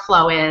the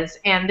workflow is,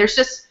 and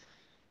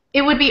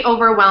it would be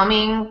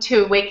overwhelming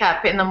to wake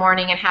up in the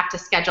morning and have to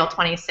schedule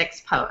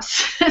 26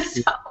 posts.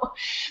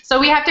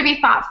 So we have to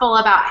be thoughtful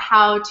about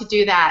how to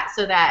do that,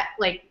 so that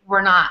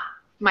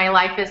my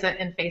life isn't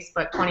in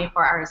Facebook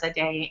 24 hours a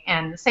day,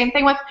 and the same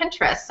thing with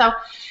Pinterest. So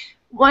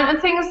one of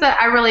the things that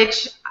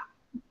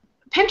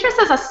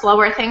Pinterest is a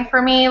slower thing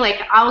for me.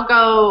 I'll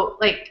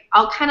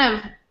kind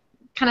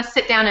of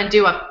sit down and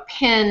do a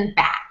pin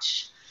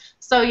batch.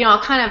 So,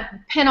 I'll kind of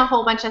pin a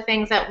whole bunch of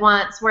things at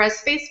once,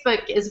 whereas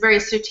Facebook is very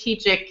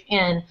strategic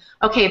in,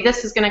 okay,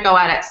 this is going to go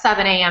out at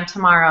 7 a.m.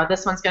 tomorrow,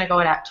 this one's going to go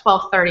out at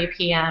 12:30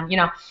 p.m.,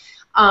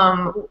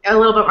 a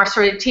little bit more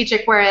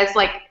strategic, whereas,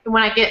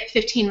 when I get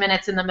 15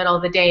 minutes in the middle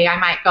of the day, I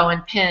might go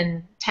and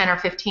pin 10 or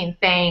 15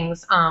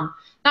 things, not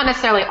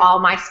necessarily all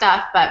my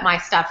stuff, but my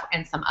stuff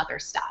and some other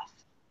stuff.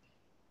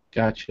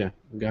 Gotcha.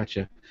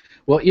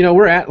 Well,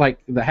 we're at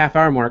the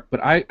half-hour mark,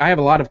 but I have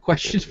a lot of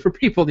questions for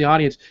people in the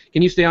audience.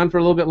 Can you stay on for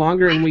a little bit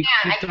longer?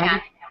 I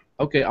can.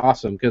 Okay,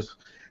 awesome. Because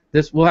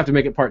we'll have to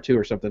make it part 2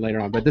 or something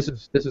later on. But this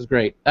is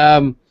great.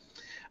 I've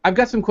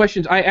got some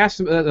questions. I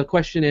asked a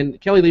question, and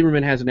Kelly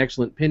Lieberman has an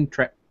excellent pin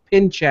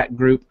chat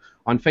group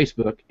on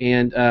Facebook,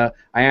 and I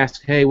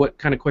asked, hey, what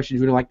kind of questions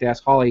would you like to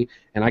ask Holly?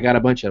 And I got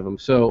a bunch of them.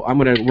 So I'm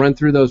going to run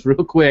through those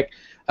real quick.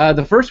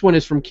 The first one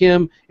is from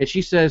Kim, and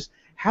she says,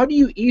 how do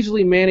you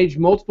easily manage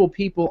multiple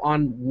people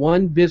on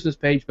one business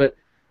page but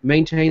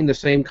maintain the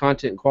same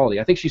content and quality?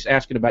 I think she's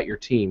asking about your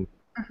team.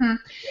 Mm-hmm.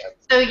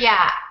 So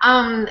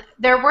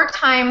there were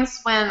times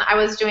when I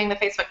was doing the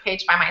Facebook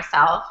page by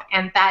myself,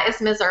 and that is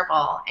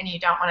miserable, and you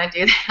don't want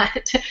to do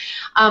that,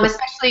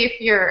 especially if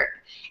you're.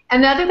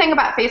 And the other thing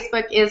about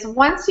Facebook is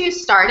once you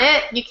start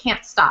it, you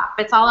can't stop.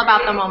 It's all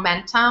about the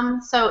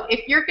momentum. So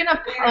if you're going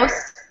to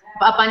post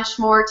a bunch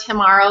more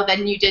tomorrow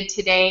than you did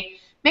today,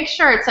 make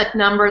sure it's a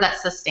number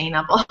that's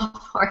sustainable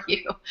for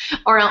you,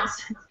 or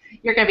else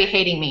you're going to be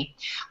hating me.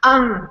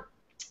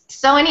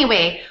 So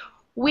anyway,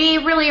 we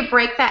really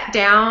break that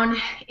down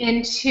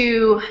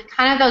into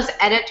kind of those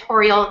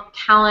editorial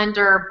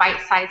calendar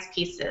bite-sized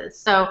pieces.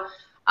 So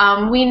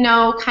we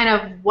know kind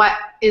of what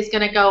is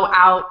going to go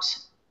out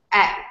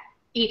at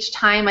each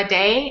time a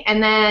day,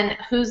 and then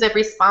who's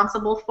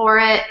responsible for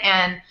it,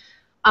 and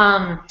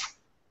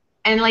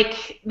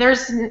like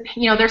there's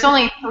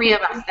only 3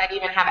 of us that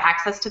even have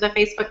access to the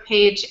Facebook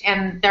page,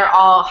 and they're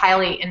all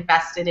highly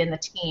invested in the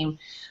team.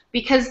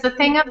 Because the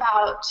thing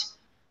about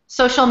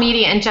social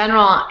media in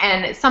general,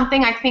 and it's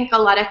something I think a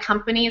lot of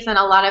companies and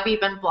a lot of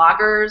even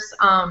bloggers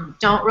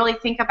don't really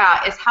think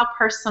about, is how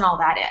personal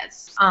that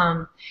is,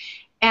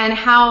 and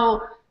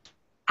how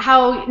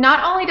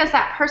not only does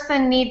that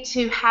person need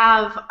to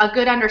have a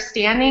good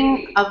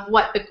understanding of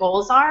what the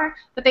goals are,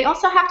 but they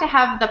also have to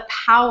have the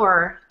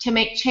power to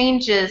make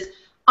changes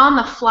on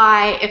the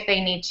fly if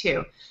they need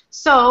to.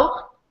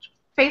 So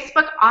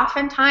Facebook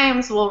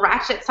oftentimes will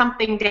ratchet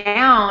something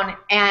down,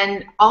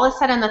 and all of a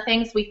sudden the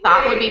things we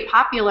thought would be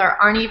popular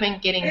aren't even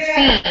getting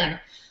seen.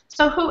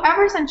 So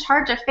whoever's in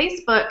charge of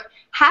Facebook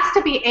has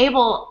to be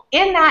able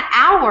in that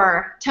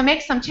hour to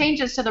make some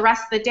changes to the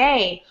rest of the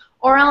day,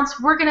 or else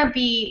we're going to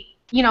be,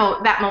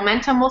 that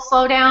momentum will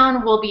slow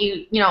down. We'll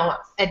be,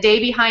 a day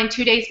behind,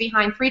 2 days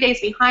behind, 3 days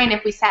behind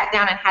if we sat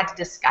down and had to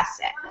discuss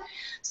it.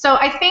 So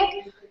I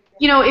think,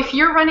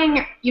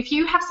 if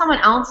you have someone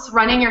else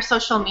running your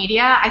social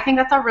media, I think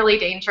that's a really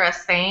dangerous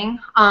thing.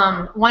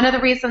 One of the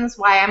reasons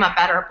why I'm a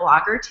better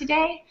blogger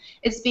today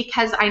is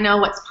because I know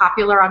what's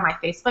popular on my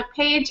Facebook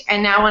page,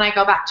 and now when I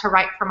go back to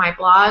write for my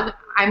blog,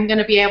 I'm going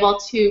to be able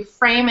to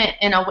frame it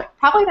in a way,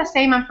 probably the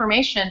same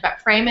information, but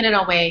frame it in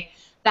a way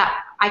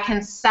that I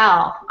can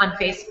sell on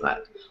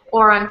Facebook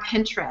or on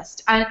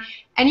Pinterest.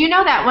 And you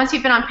know that once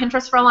you've been on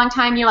Pinterest for a long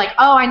time, you're like,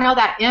 oh, I know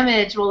that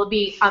image will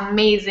be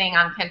amazing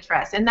on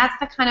Pinterest. And that's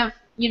the kind of,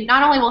 you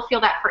not only will feel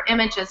that for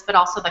images, but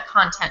also the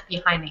content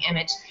behind the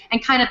image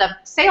and kind of the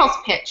sales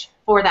pitch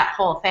for that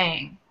whole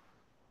thing.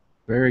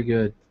 Very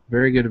good.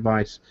 Very good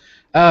advice.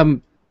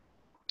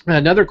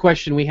 Another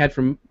question we had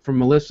from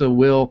Melissa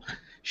Will.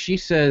 She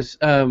says,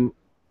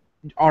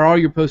 are all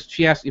your posts,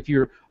 she asked if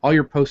all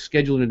your posts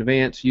scheduled in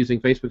advance using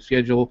Facebook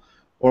schedule,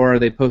 or are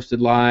they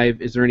posted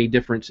live? Is there any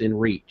difference in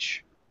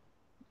reach?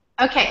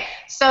 Okay,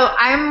 so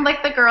I'm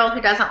like the girl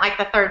who doesn't like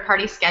the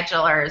third-party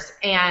schedulers,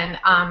 and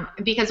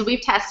because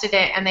we've tested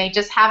it and they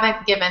just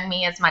haven't given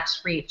me as much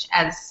reach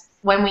as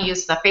when we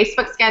use the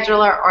Facebook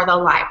scheduler or the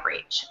live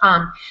reach.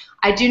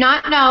 I do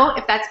not know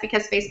if that's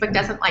because Facebook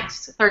doesn't like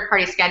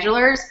third-party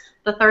schedulers.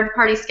 The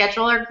third-party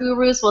scheduler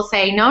gurus will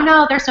say,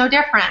 no, there's no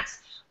difference.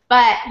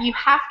 But you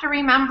have to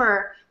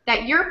remember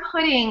that you're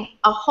putting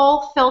a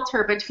whole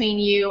filter between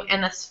you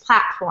and this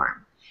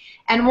platform.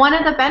 And one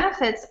of the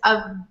benefits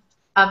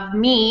of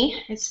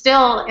me is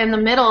still in the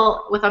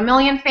middle, with 1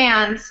 million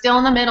fans, still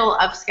in the middle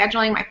of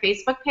scheduling my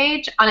Facebook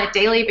page on a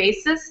daily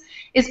basis,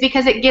 is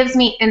because it gives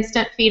me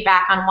instant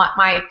feedback on what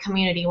my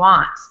community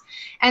wants.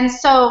 And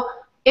so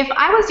if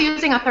I was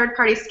using a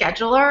third-party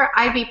scheduler,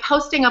 I'd be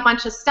posting a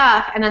bunch of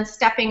stuff and then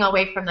stepping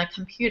away from the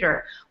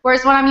computer.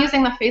 Whereas when I'm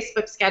using the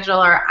Facebook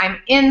scheduler,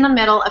 I'm in the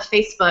middle of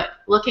Facebook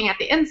looking at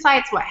the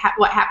insights, what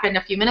happened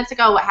a few minutes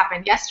ago, what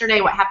happened yesterday,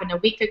 what happened a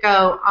week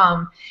ago.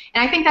 And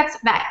I think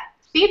that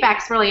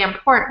feedback's really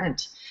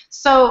important.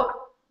 So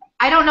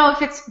I don't know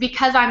if it's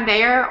because I'm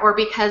there or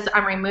because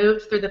I'm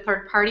removed through the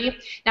third party.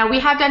 Now, we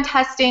have done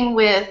testing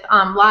with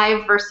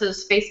live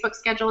versus Facebook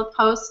scheduled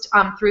post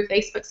through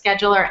Facebook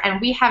scheduler,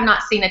 and we have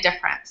not seen a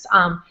difference.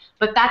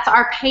 But that's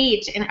our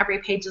page, and every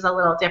page is a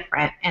little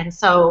different. And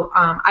so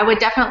I would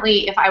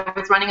definitely, if I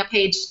was running a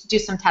page, do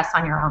some tests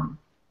on your own.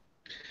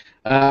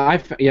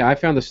 I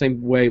found the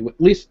same way.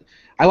 At least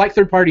I like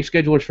third-party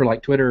schedulers for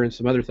like Twitter and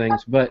some other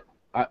things, but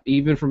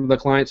even from the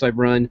clients I've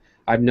run,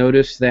 I've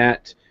noticed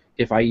that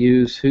if I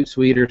use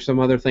Hootsuite or some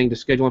other thing to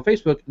schedule on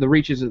Facebook, the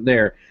reach isn't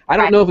there. I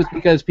don't know if it's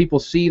because people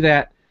see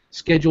that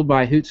scheduled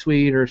by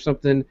Hootsuite or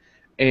something,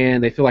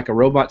 and they feel like a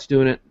robot's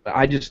doing it. But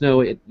I just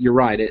know you're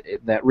right.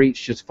 That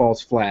reach just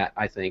falls flat,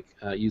 I think,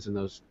 using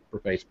those for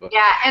Facebook.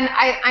 Yeah, and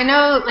I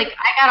know, like,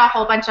 I got a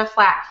whole bunch of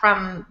flack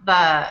from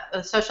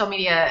the Social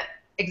Media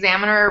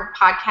Examiner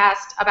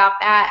podcast about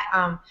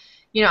that.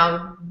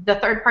 The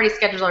third-party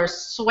schedulers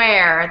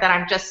swear that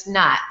I'm just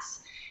nuts.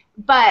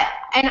 But,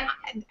 and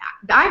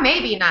I may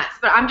be nuts,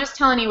 but I'm just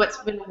telling you what's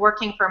been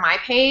working for my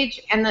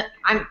page, and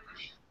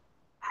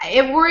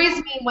it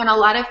worries me when a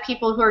lot of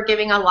people who are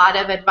giving a lot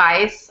of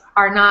advice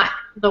are not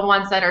the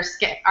ones that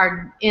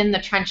are in the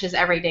trenches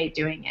every day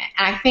doing it.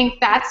 And I think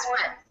that's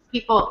what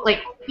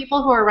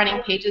people who are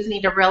running pages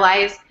need to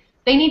realize.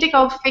 They need to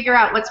go figure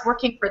out what's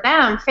working for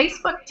them.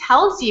 Facebook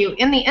tells you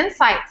in the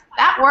insights,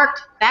 that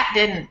worked, that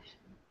didn't.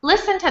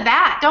 Listen to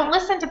that. Don't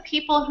listen to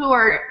people who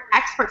are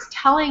experts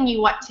telling you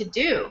what to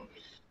do,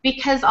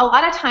 because a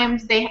lot of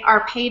times they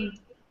are paid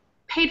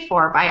paid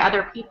for by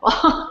other people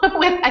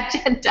with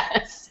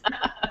agendas.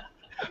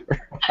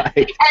 Right.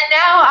 And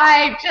now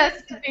I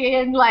just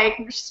been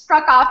like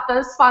struck off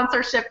the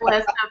sponsorship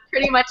list of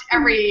pretty much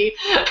every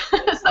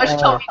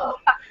social media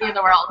company in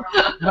the world.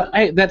 But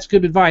hey, that's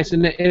good advice,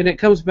 and it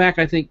comes back,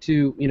 I think,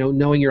 to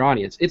knowing your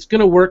audience. It's going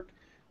to work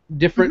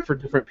different for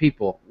different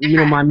people.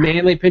 My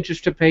manly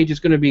Pinterest tip page is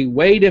going to be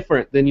way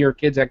different than your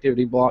kids'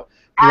 activity blog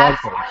page.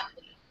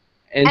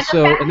 And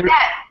so,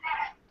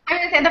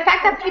 the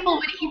fact that people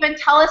would even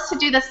tell us to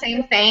do the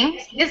same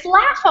things is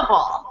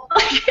laughable.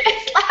 Like,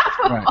 it's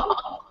laughable.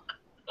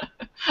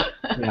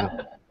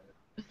 Right.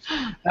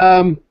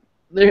 Yeah.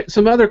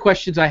 Some other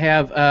questions I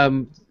have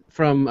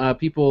from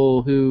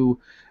people who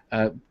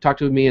talked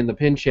to me in the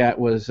pin chat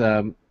was,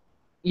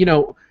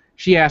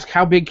 she asked,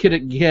 how big could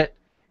it get,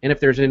 and if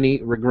there's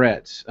any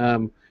regrets?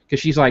 Because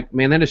she's like,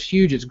 man, that is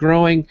huge. It's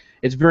growing.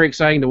 It's very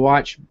exciting to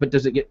watch. But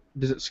does it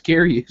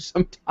scare you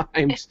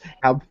sometimes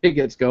how big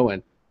it's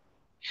going?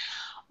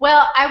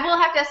 Well, I will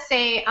have to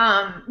say,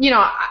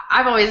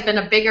 I've always been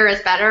a bigger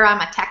is better. I'm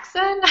a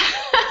Texan,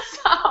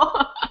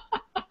 so.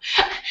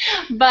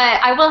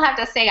 But I will have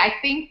to say, I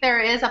think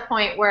there is a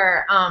point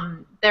where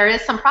there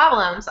is some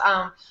problems.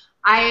 Our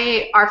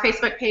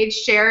Facebook page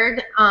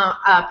shared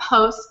a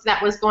post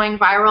that was going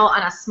viral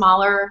on a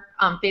smaller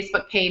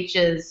Facebook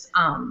page's.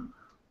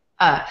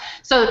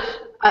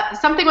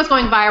 Something was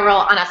going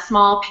viral on a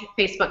small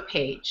Facebook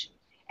page.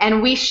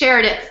 And we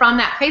shared it from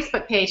that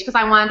Facebook page because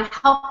I wanted to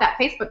help that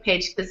Facebook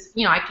page because,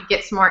 I could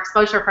get some more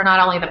exposure for not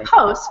only the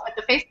post, but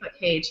the Facebook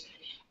page.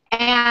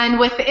 And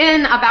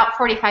within about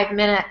 45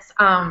 minutes,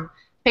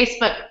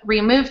 Facebook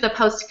removed the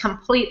post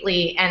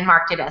completely and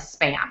marked it as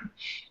spam.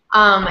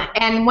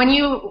 And when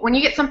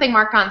you get something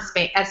marked as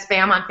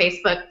spam on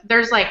Facebook,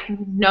 there's like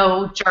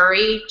no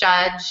jury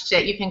judge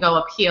that you can go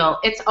appeal.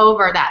 It's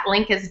over. That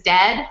link is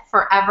dead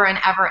forever and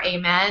ever.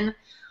 Amen.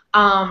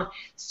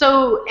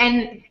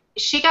 And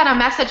she got a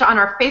message on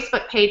our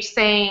Facebook page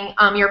saying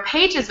your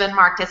page has been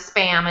marked as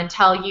spam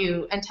until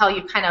you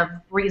kind of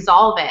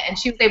resolve it. And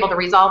she was able to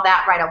resolve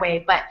that right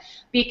away. But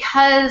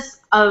because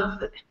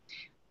of,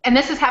 and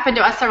this has happened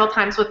to us several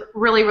times with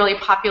really, really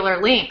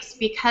popular links,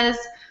 because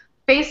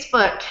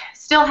Facebook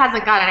still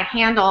hasn't gotten a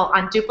handle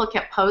on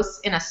duplicate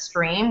posts in a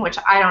stream, which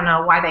I don't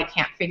know why they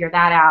can't figure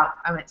that out.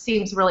 It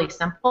seems really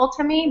simple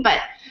to me, but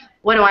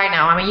what do I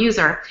know? I'm a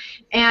user.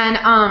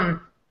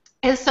 And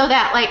is so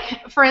that,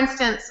 like, for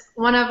instance,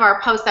 one of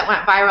our posts that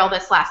went viral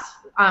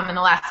in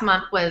the last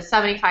month was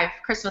 75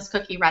 Christmas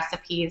cookie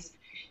recipes.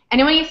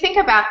 And when you think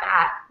about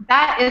that,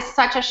 that is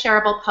such a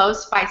shareable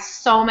post by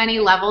so many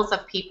levels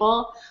of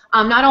people.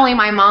 Not only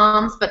my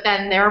moms, but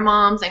then their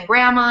moms and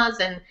grandmas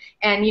and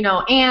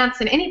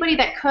aunts and anybody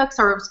that cooks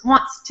or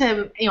wants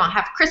to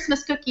have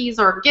Christmas cookies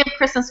or give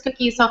Christmas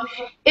cookies. So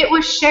it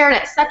was shared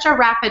at such a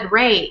rapid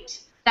rate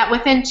that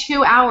within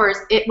 2 hours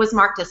it was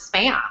marked as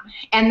spam,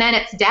 and then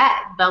it's dead.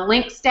 The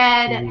link's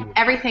dead.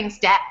 Everything's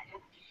dead.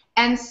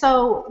 And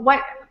so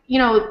what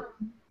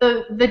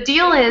the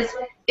deal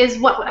is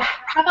what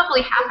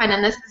probably happened,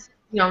 and this is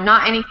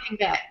not anything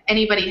that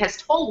anybody has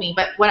told me,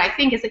 but what I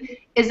think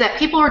is that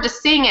people were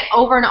just seeing it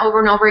over and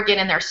over and over again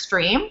in their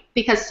stream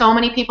because so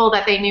many people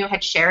that they knew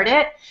had shared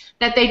it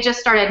that they just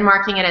started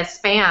marking it as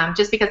spam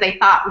just because they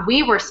thought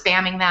we were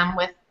spamming them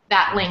with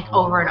that link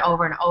over and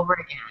over and over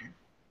again.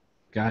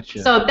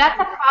 Gotcha. So that's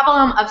a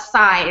problem of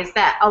size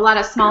that a lot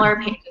of smaller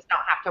pages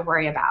don't have to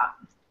worry about.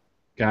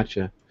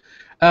 Gotcha.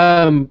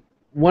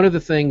 One of the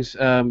things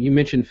you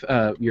mentioned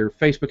your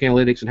Facebook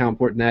analytics and how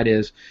important that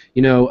is,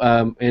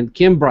 and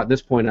Kim brought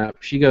this point up.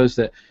 She goes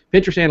that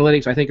Pinterest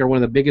analytics, I think, are one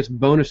of the biggest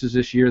bonuses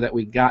this year that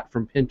we got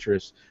from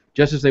Pinterest.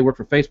 Just as they work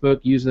for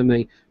Facebook, use them,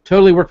 they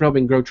totally work for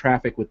helping grow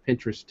traffic with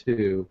Pinterest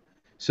too.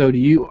 So do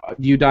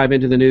you dive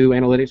into the new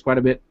analytics quite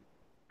a bit?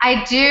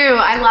 I do.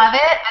 I love it.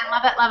 I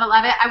love it, love it,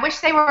 love it. I wish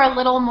they were a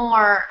little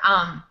more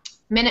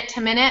minute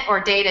to minute or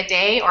day to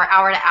day or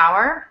hour to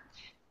hour.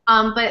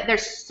 But they're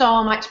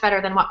so much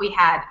better than what we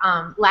had.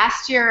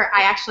 Last year,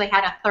 I actually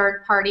had a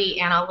third-party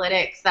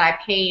analytics that I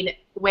paid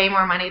way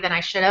more money than I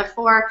should have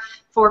for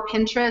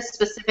Pinterest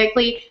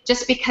specifically,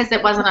 just because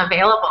it wasn't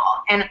available.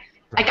 And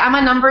like, I'm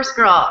a numbers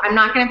girl. I'm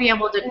not going to be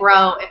able to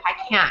grow if I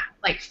can't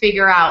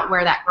figure out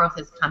where that growth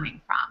is coming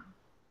from.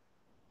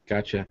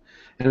 Gotcha.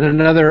 And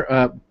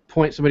another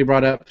point somebody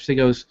brought up,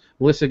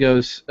 Melissa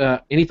goes,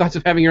 any thoughts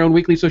of having your own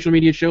weekly social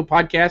media show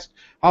podcast?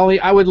 Holly,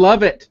 I would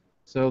love it.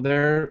 So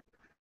they're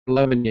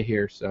loving you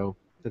here, so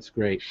that's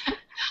great.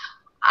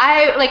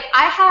 I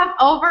have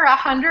over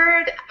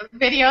 100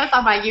 videos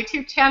on my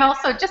YouTube channel,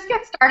 so just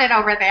get started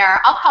over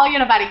there. I'll call you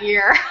in about a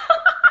year.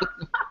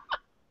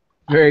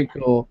 Very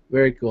cool,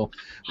 very cool.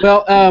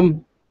 Well,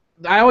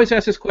 I always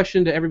ask this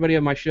question to everybody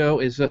on my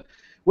show: is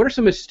what are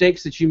some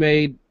mistakes that you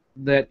made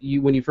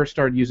when you first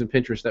started using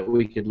Pinterest that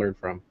we could learn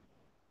from?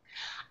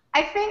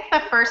 I think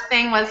the first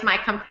thing was my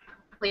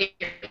complete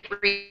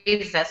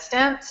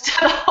resistance to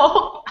the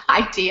whole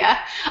idea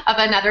of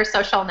another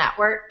social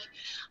network.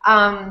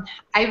 I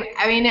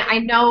mean, I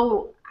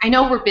know I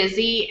know we're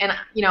busy, and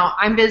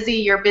I'm busy,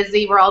 you're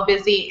busy, we're all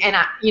busy, and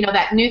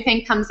that new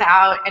thing comes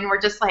out, and we're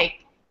just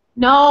like,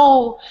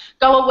 no,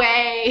 go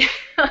away.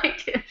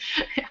 Like,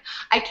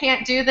 I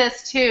can't do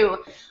this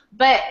too.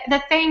 But the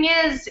thing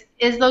is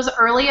those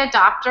early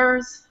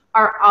adopters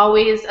are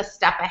always a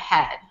step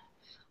ahead.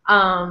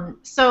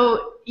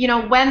 So,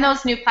 when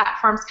those new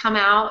platforms come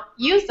out,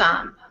 use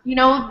them.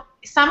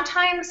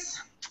 Sometimes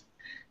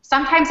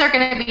they're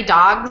going to be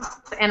dogs,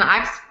 and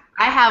I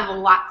have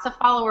lots of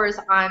followers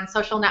on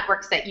social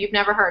networks that you've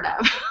never heard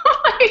of,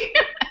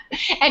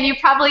 and you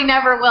probably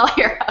never will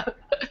hear of.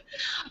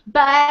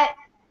 But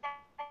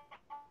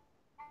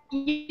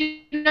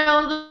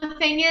the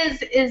thing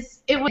is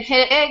it would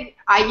hit big.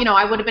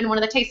 I would have been one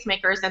of the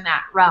tastemakers in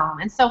that realm.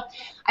 And so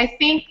I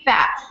think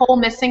that whole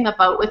missing the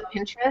boat with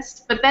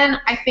Pinterest, but then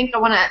I think I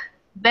want to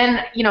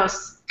then,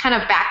 kind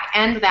of back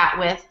end that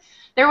with,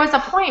 there was a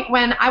point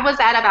when I was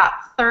at about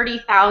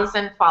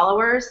 30,000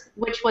 followers,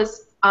 which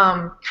was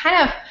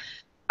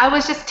I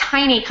was just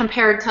tiny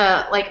compared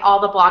to like all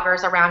the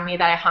bloggers around me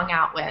that I hung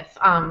out with.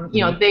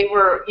 They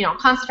were,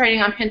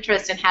 concentrating on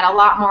Pinterest and had a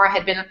lot more,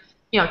 had been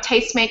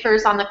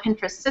tastemakers on the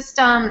Pinterest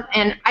system,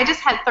 and I just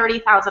had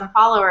 30,000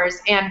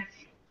 followers, and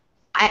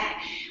I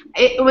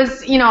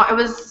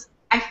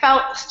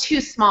felt too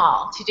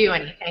small to do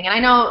anything. And I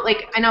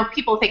know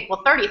people think,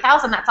 well,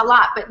 30,000, that's a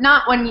lot, but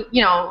not when,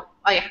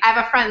 like I have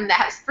a friend that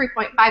has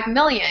 3.5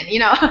 million,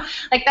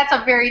 like that's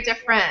a very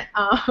different,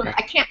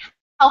 I can't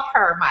help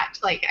her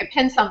much. Like I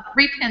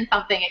repin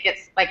something, it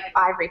gets like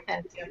 5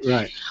 repins.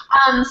 Right.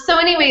 So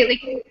anyway,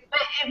 but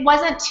it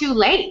wasn't too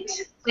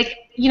late.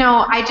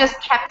 I just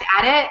kept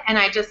at it, and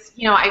I just,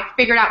 I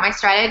figured out my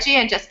strategy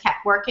and just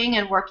kept working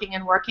and working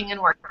and working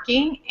and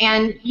working.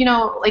 And,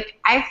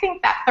 I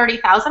think that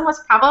 30,000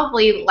 was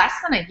probably less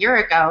than a year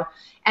ago,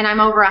 and I'm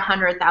over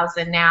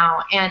 100,000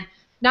 now. And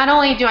not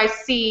only do I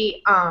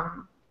see,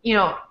 and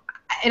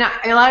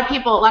a lot of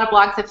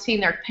blogs have seen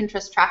their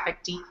Pinterest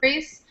traffic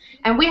decrease,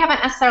 and we haven't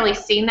necessarily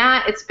seen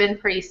that. It's been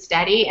pretty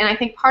steady, and I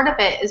think part of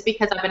it is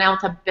because I've been able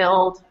to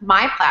build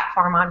my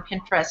platform on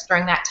Pinterest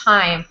during that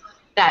time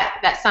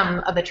that some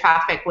of the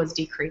traffic was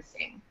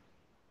decreasing.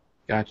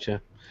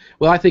 Gotcha.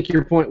 Well, I think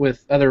your point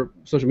with other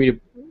social media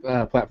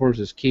platforms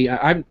is key.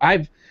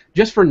 I've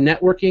just for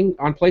networking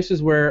on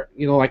places where,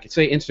 like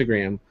say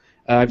Instagram,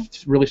 I've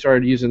really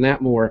started using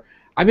that more.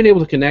 I've been able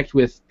to connect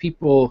with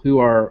people who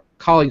are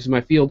colleagues in my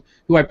field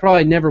who I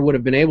probably never would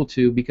have been able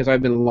to because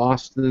I've been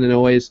lost in the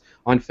noise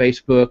on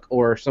Facebook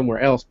or somewhere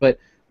else. But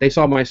they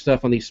saw my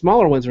stuff on these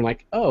smaller ones and are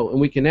like, oh, and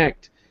we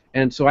connect.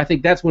 And so I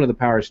think that's one of the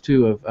powers,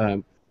 too,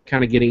 of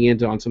kind of getting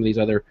into on some of these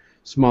other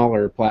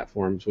smaller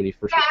platforms when you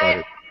first get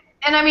started.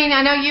 And I mean,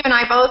 I know you and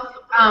I both,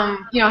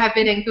 have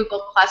been in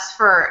Google Plus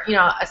for,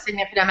 a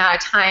significant amount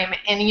of time,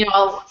 and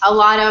a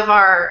lot of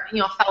our,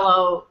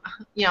 fellow,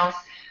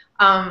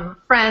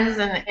 friends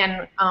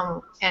and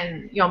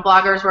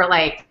bloggers were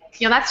like,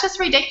 that's just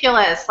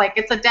ridiculous. Like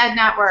it's a dead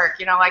network,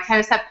 like kind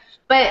of stuff.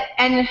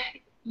 And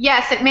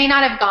yes, it may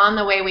not have gone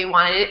the way we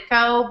wanted it to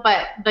go,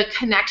 but the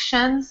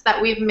connections that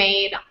we've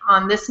made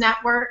on this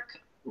network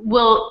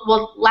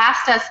will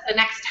last us the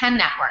next 10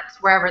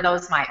 networks, wherever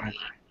those might be.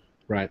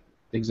 Right,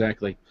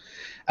 exactly.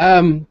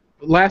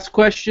 Last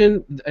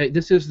question.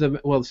 This is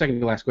the second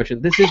to last question.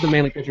 This is the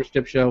Manly Pinterest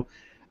Tip Show.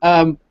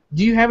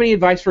 Do you have any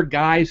advice for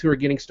guys who are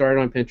getting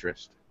started on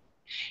Pinterest?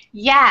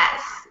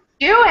 Yes,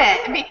 do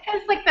it,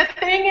 because the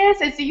thing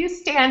is you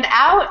stand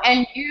out,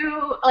 and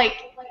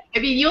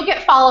you'll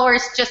get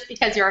followers just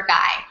because you're a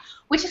guy,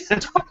 which is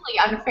totally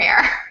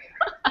unfair.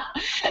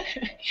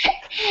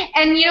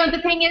 And the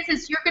thing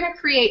is you're going to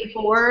create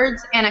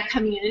boards and a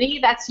community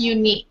that's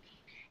unique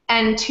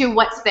and to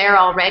what's there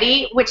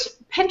already, which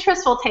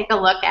Pinterest will take a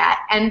look at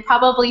and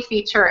probably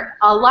feature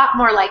a lot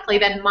more likely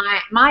than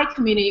my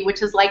community,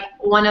 which is like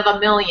one of a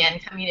million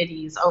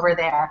communities over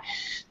there.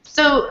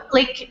 So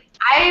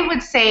I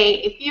would say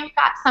if you've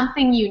got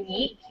something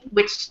unique,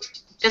 which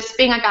just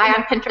being a guy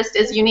on Pinterest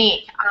is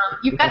unique,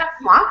 you've got to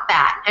flaunt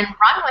that and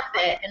run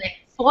with it and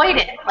exploit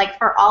it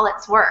for all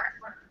it's worth.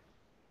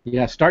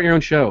 Yeah, start your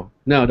own show.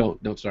 No,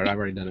 don't start. I've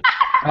already done it.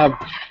 Well,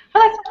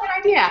 that's a good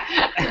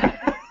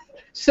idea.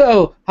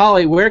 So,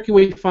 Holly, where can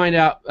we find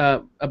out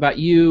about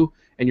you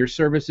and your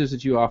services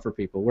that you offer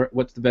people?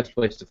 What's the best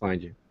place to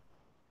find you?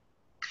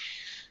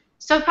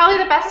 So probably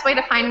the best way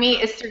to find me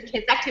is through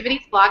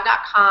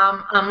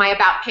kidsactivitiesblog.com. My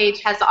About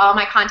page has all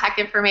my contact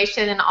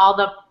information and all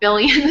the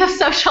billions of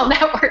social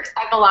networks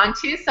I belong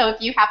to. So if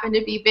you happen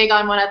to be big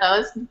on one of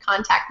those,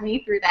 contact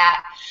me through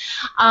that.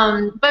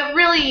 But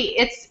really,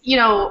 it's,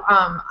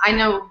 I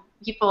know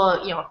people,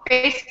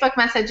 Facebook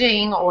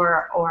messaging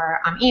or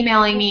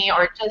emailing me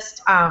or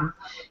just,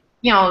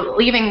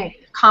 leaving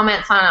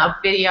comments on a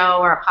video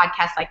or a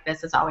podcast like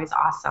this is always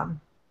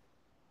awesome.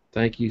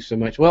 Thank you so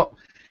much. Well,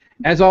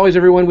 as always,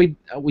 everyone, we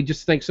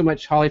just thank so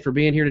much Holly for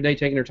being here today,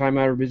 taking her time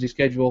out of her busy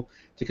schedule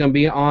to come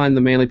be on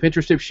the Manly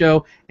Pinterest Tips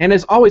Show. And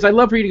as always, I'd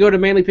love for you to go to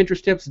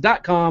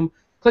manlypinteresttips.com,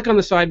 click on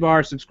the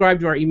sidebar, subscribe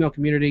to our email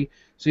community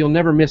so you'll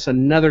never miss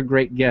another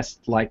great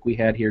guest like we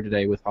had here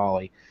today with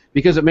Holly.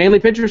 Because at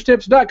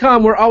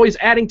manlypinteresttips.com, we're always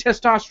adding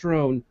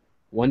testosterone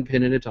one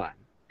pin at a time.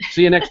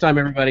 See you next time,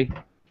 everybody.